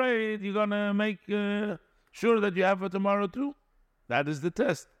be afraid, you're going to make sure that you have for tomorrow too? That is the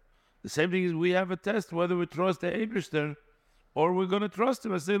test. The same thing is we have a test whether we trust the Eibishter or we're going to trust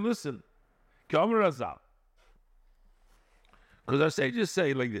him and say, listen, because our sages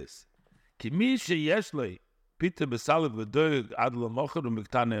say like this, if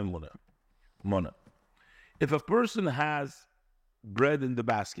a person has bread in the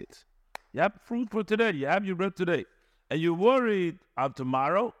basket, you have fruit for today, you have your bread today, and you're worried on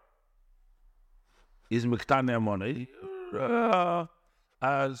tomorrow, is miktane amona.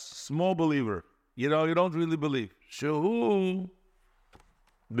 A small believer, you don't really believe. Shehu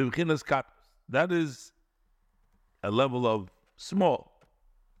b'bchinas kat. That is a level of small.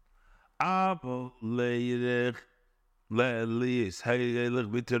 But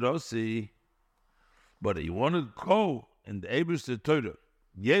you want to go in the Eibishter Torah,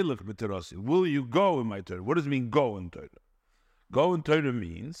 Yelech b'terasi. Will you go in my Torah? What does it mean, go in Torah? Go in Torah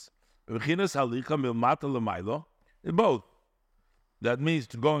means b'chinas halicha milmata l'maylo. Both. That means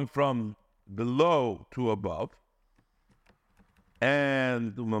going from below to above,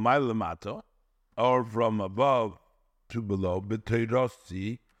 and u'maylo l'mata, or from above to below.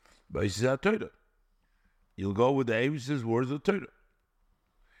 B'terasi b'yisah Torah. You'll go with the Eibishter's words of Torah.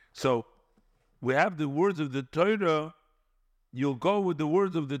 So we have the words of the Torah. You'll go with the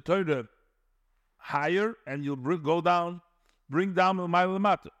words of the Torah higher, and you'll bring down the mile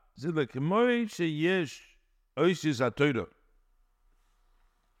lamata.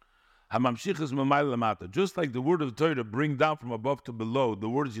 Just like the word of Torah bring down from above to below, the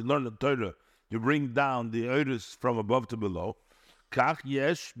words you learn in Torah, you bring down the oiros from above to below.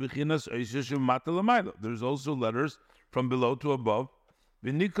 There's also letters from below to above.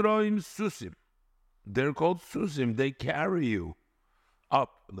 They're called susim. They carry you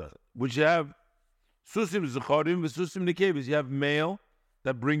up. Which you have susim zecharim, susim nekevos. You have male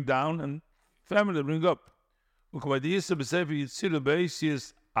that bring down and family that bring up. There's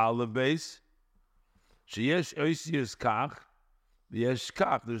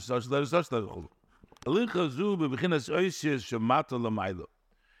such letters. And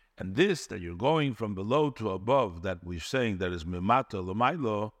this that you're going from below to above, that we're saying that is mimata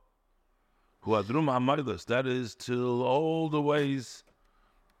l'maylo, who adrum hamaylos, that is till all the ways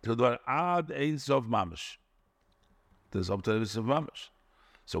to the ad ein sof mamash. There's up to the of mamash.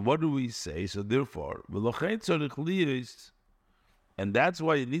 So what do we say? So therefore, and that's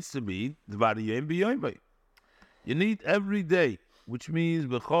why it needs to be you need every day, which means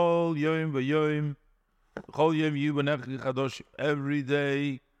every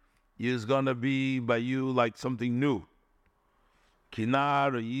day is gonna be by you like something new.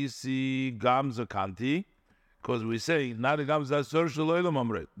 Kinar yisi gamza kanti, because we say not a gamza sor shaloilam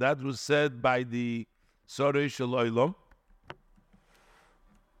amret. That was said by the sor shaloilam.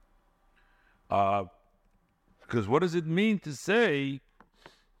 Because what does it mean to say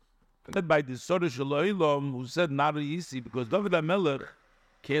that by the sor shaloilam who said not a yisi? Because David HaMelech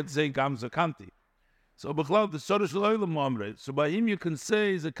can't say gamza kanti. So b'chlal the sor shaloilam amret. So by him you can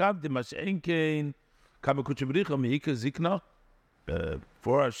say zakanti mashenkein kamakuchibricha mihika zikna.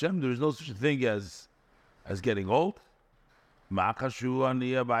 For Hashem, there is no such a thing as getting old. Hashem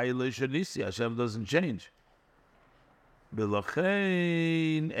doesn't change. The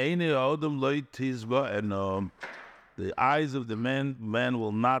eyes of the man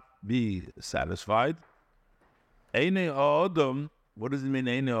will not be satisfied. What does it mean?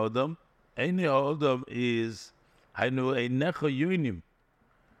 Eine Adam is they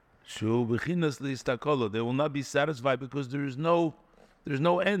will not be satisfied because there's no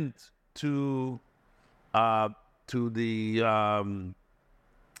end to the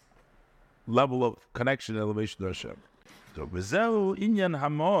level of connection and elevation to Hashem. So inyan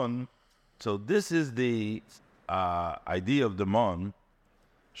hamon. So this is the idea of the mon.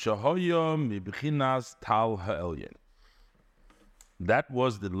 Shahoyom mibchinas tal ha'elyon. That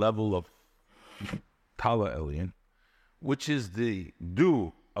was the level of tal ha'elyon, which is the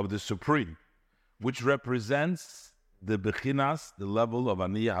dew of the Supreme, which represents the Bechinas, the level of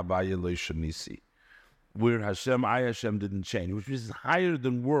Aniyah Habaya Loishanisi, where Hashem didn't change, which is higher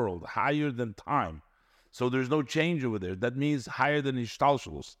than world, higher than time. So there's no change over there. That means higher than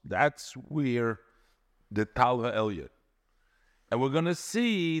Ishtalshalos. That's where the Tal HaElyon. And we're going to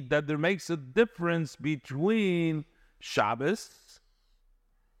see that there makes a difference between Shabbos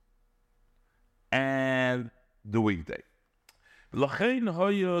and the weekday.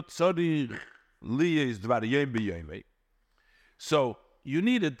 So you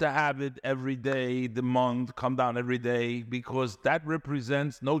needed to have it every day, the month, come down every day, because that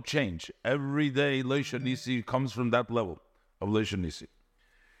represents no change. Every day, Leisha Nisi comes from that level of Leisha Nisi.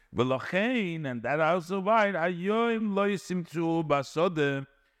 And that also why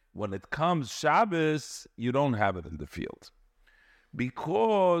when it comes Shabbos, you don't have it in the field.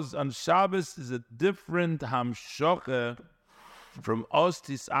 Because on Shabbos is a different hamshocha from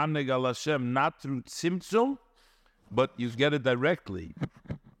Ostis Anegal Hashem, not through Tzimtzum, but you get it directly.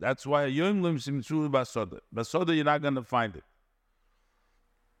 That's why Yom Lim Simtzu Basoda. Basoda, you're not going to find it.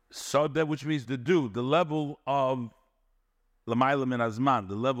 Soda, which means the dew, the level of Lamayla Min Azman,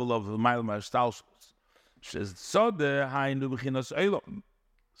 the level of Lamayla Min Ashtalshus. Says Soda, Hainu B'chinas Eilom.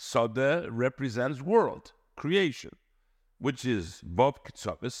 Soda represents world, creation, which is Bob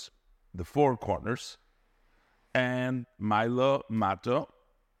Kitzavis, the four corners, and Maila Mato,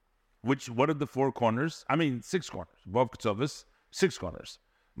 what are the four corners? I mean, 6 corners. Bob Kitzavis, 6 corners.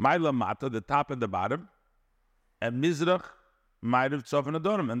 Maila Mato, the top and the bottom, and Mizrach, Ma'ariv Tzof and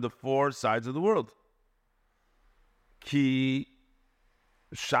Adorim, and the 4 sides of the world. Ki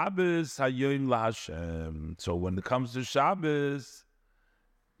Shabbos Hayoim LaHashem. So when it comes to Shabbos,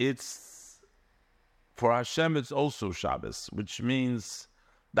 it's for Hashem, it's also Shabbos, which means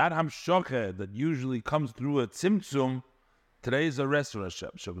that Hamshoche that usually comes through a Tzimtzum, today is a rest for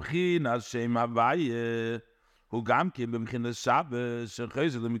Hashem. Shabchin Hashem Havaye, who Gamkim B'mchinas Shabbos,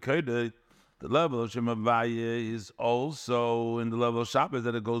 Shechayzer L'mikoyde. The level of Shem Havaye is also in the level of Shabbos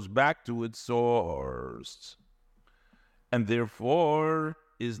that it goes back to its source, and therefore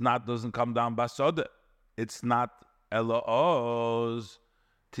doesn't come down Basoda. It's not Elo'oz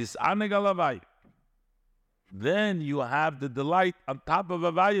Tis'aneg Alavai. Then you have the delight on top of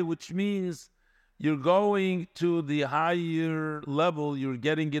Avaya, which means you're going to the higher level, you're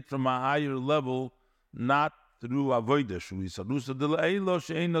getting it from a higher level, not through Avodah.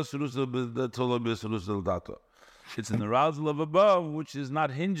 It's an arousal of above, which is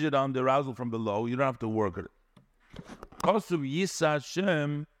not hinged on the arousal from below. You don't have to work at it.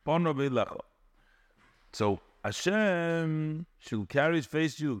 So Hashem shall carry his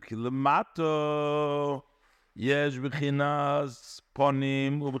face to you. Kilamato. Yesh b'chinas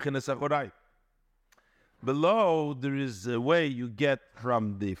ponim u'b'chinas achorai. Below, there is a way you get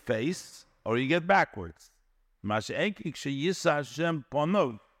from the face, or you get backwards. Masha'enkik sheyisa Hashem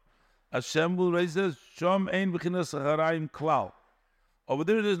ponov. Hashem will raise us. Shom ein b'chinas achoraim klal. Over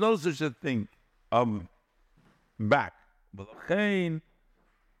there, there's no such a thing. Back. B'lachein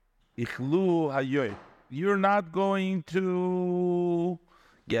Ichlu hayoy. You're not going to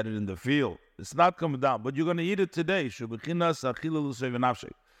get it in the field. It's not coming down, but you're going to eat it today.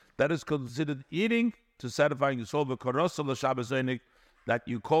 That is considered eating to satisfying your soul. That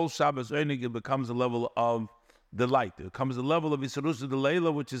you call Shabbos Einig, it becomes a level of delight. It becomes a level of Isarus de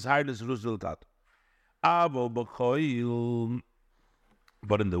Leila, which is higher than Isarus de Tat.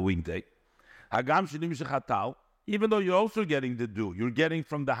 But in the weekday, even though you're also getting the dew, you're getting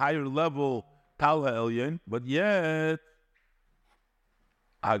from the higher level Tal Ha'elyon, but yet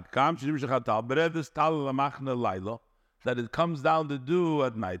that it comes down the dew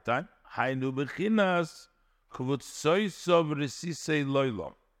at nighttime. Hainu bechinas kvutsoisov resisei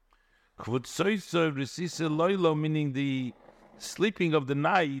loilo. Kvutsoisov resisei loilo, meaning the sleeping of the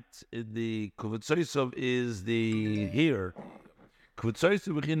night. The kvutsoisov is the here.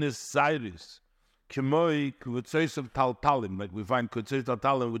 Kvutsoisov bechinas cyrus. Kemoi kvutsoisov taltalim, like we find kvutsoisov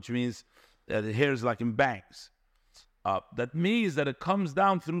taltalim, which means that the hair is like in bangs. That means that it comes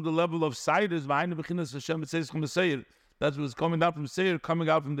down through the level of cyrus. That's what's coming down from Seir, coming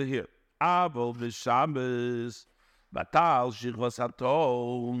out from the hair. Avol v'Shabbos batal shichvas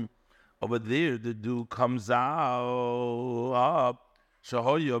hatom. Over there, the dew comes out.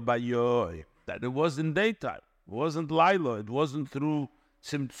 Shahoyo bayoy. That it wasn't daytime. It wasn't Lila. It wasn't through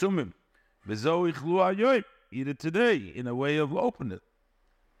tzimtzumim. V'zo ichlu hayoy. Eat it today in a way of open it.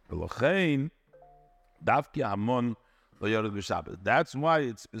 V'lochein davki hamon lo yored b'Shabbos. That's why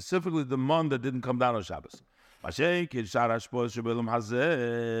it's specifically the mon that didn't come down on Shabbos. As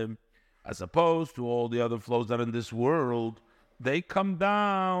opposed to all the other flows that are in this world, they come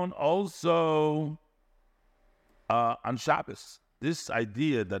down also on Shabbos. This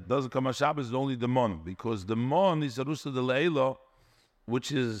idea that doesn't come on Shabbos is only the mon, because the mon is a rusa de leilo,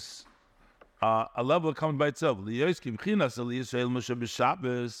 which is a level coming by itself.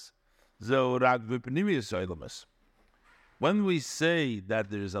 When we say that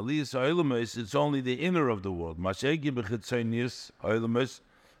there is Aliyas Ha'olamus, it's only the inner of the world. When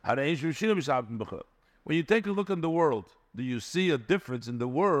you take a look in the world, do you see a difference in the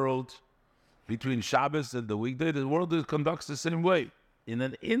world between Shabbos and the weekday? The world conducts the same way. In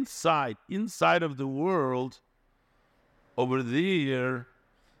an inside of the world, over there,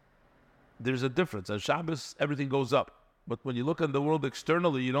 there's a difference. On Shabbos, everything goes up. But when you look at the world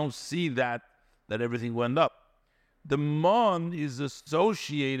externally, you don't see that everything went up. The mon is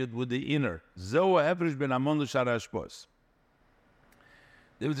associated with the inner. Zoa Hefresh ben Amon l'Shar Hashpos.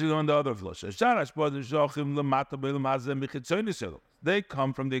 On the other flow. They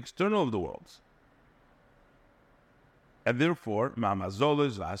come from the external of the world. And therefore, so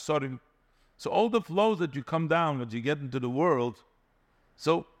all the flows that you come down, as you get into the world,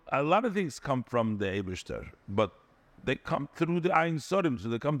 so a lot of things come from the Eibishter, but they come through the Ein Sorim, so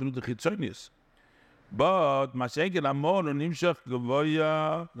they come through the Chitzonius. But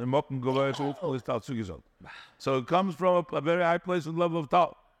so it comes from a very high place with level of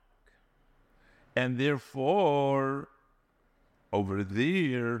Tal. And therefore, over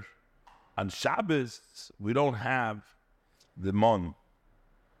there, on Shabbos, we don't have the Mon.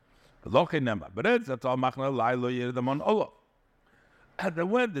 But that's all the Mon Olo. And then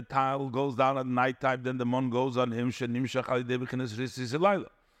when the tile goes down at nighttime, then the Mon goes on him.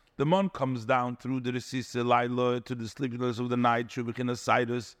 The mon comes down through the Resisa Laila to the sleepiness of the night, Shubikina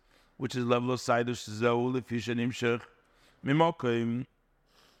Sidus, which is level of Sidus, Zoul, the fish and Imshech, Mimokim,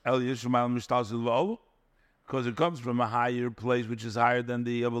 El Yishmael Mishtazil Vol, because it comes from a higher place which is higher than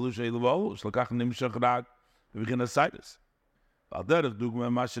the evolution of Vol, Shlakach Nimshech Rak, Shubikina Sidus. Valder of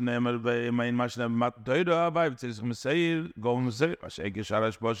Dugma Mashanemer, main Mashanem Mat Toida, Vibe, Tis Mesair, Go Mesair, Mashake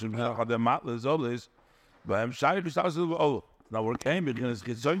Sharash Bosh, Hadam Matlas, always, Bahem Shai Mishtazil Vol. Now we're came because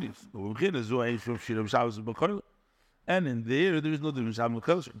it's we're beginning so a from Shiram Shabbos Bechol, and in there is no difference Shabbos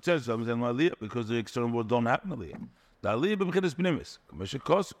Bechol. It says Shabbos and Aliyah because the external world don't happen Aliyah. The Aliyah beginning B'nimis. Commission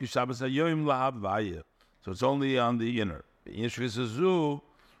cost Shabbos Hayoim Lahav Vaya. So it's only on the inner. The Yishvis Azu,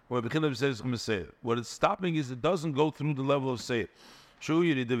 where beginning says Mesair. What it's stopping is it doesn't go through the level of Seir. Shu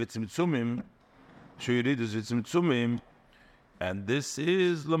Yirid Vitzimitzumim, Shu Yirid Vitzimitzumim. And this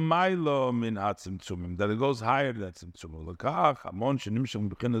is l'maylo min hatzimtzumim, that it goes higher than tzimtzumim. L'kach hamon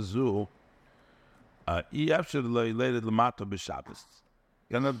shenimshim b'china zu after related l'mato b'Shabbos.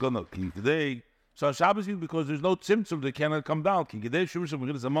 You're not gonna today. So on Shabbos, because there's no tzimtzum, they cannot come down. Today shumshim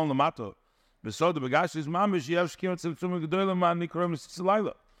b'china zamon l'mato b'soda b'gashiz mamish yav shkim tzimtzumim g'doyla man nikram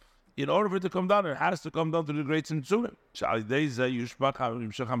tzitzilayla. In order for it to come down, it has to come down to the great tzimtzumim.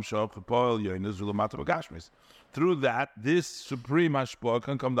 Through that, this supreme hashpah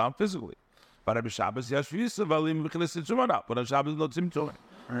can come down physically. But on Shabbos, but on Shabbos, no tzimtzumim.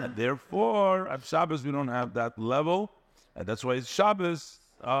 And therefore, at Shabbos, we don't have that level. And that's why it's Shabbos.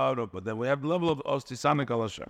 No, but then we have the level of Ostisanik al Hashem.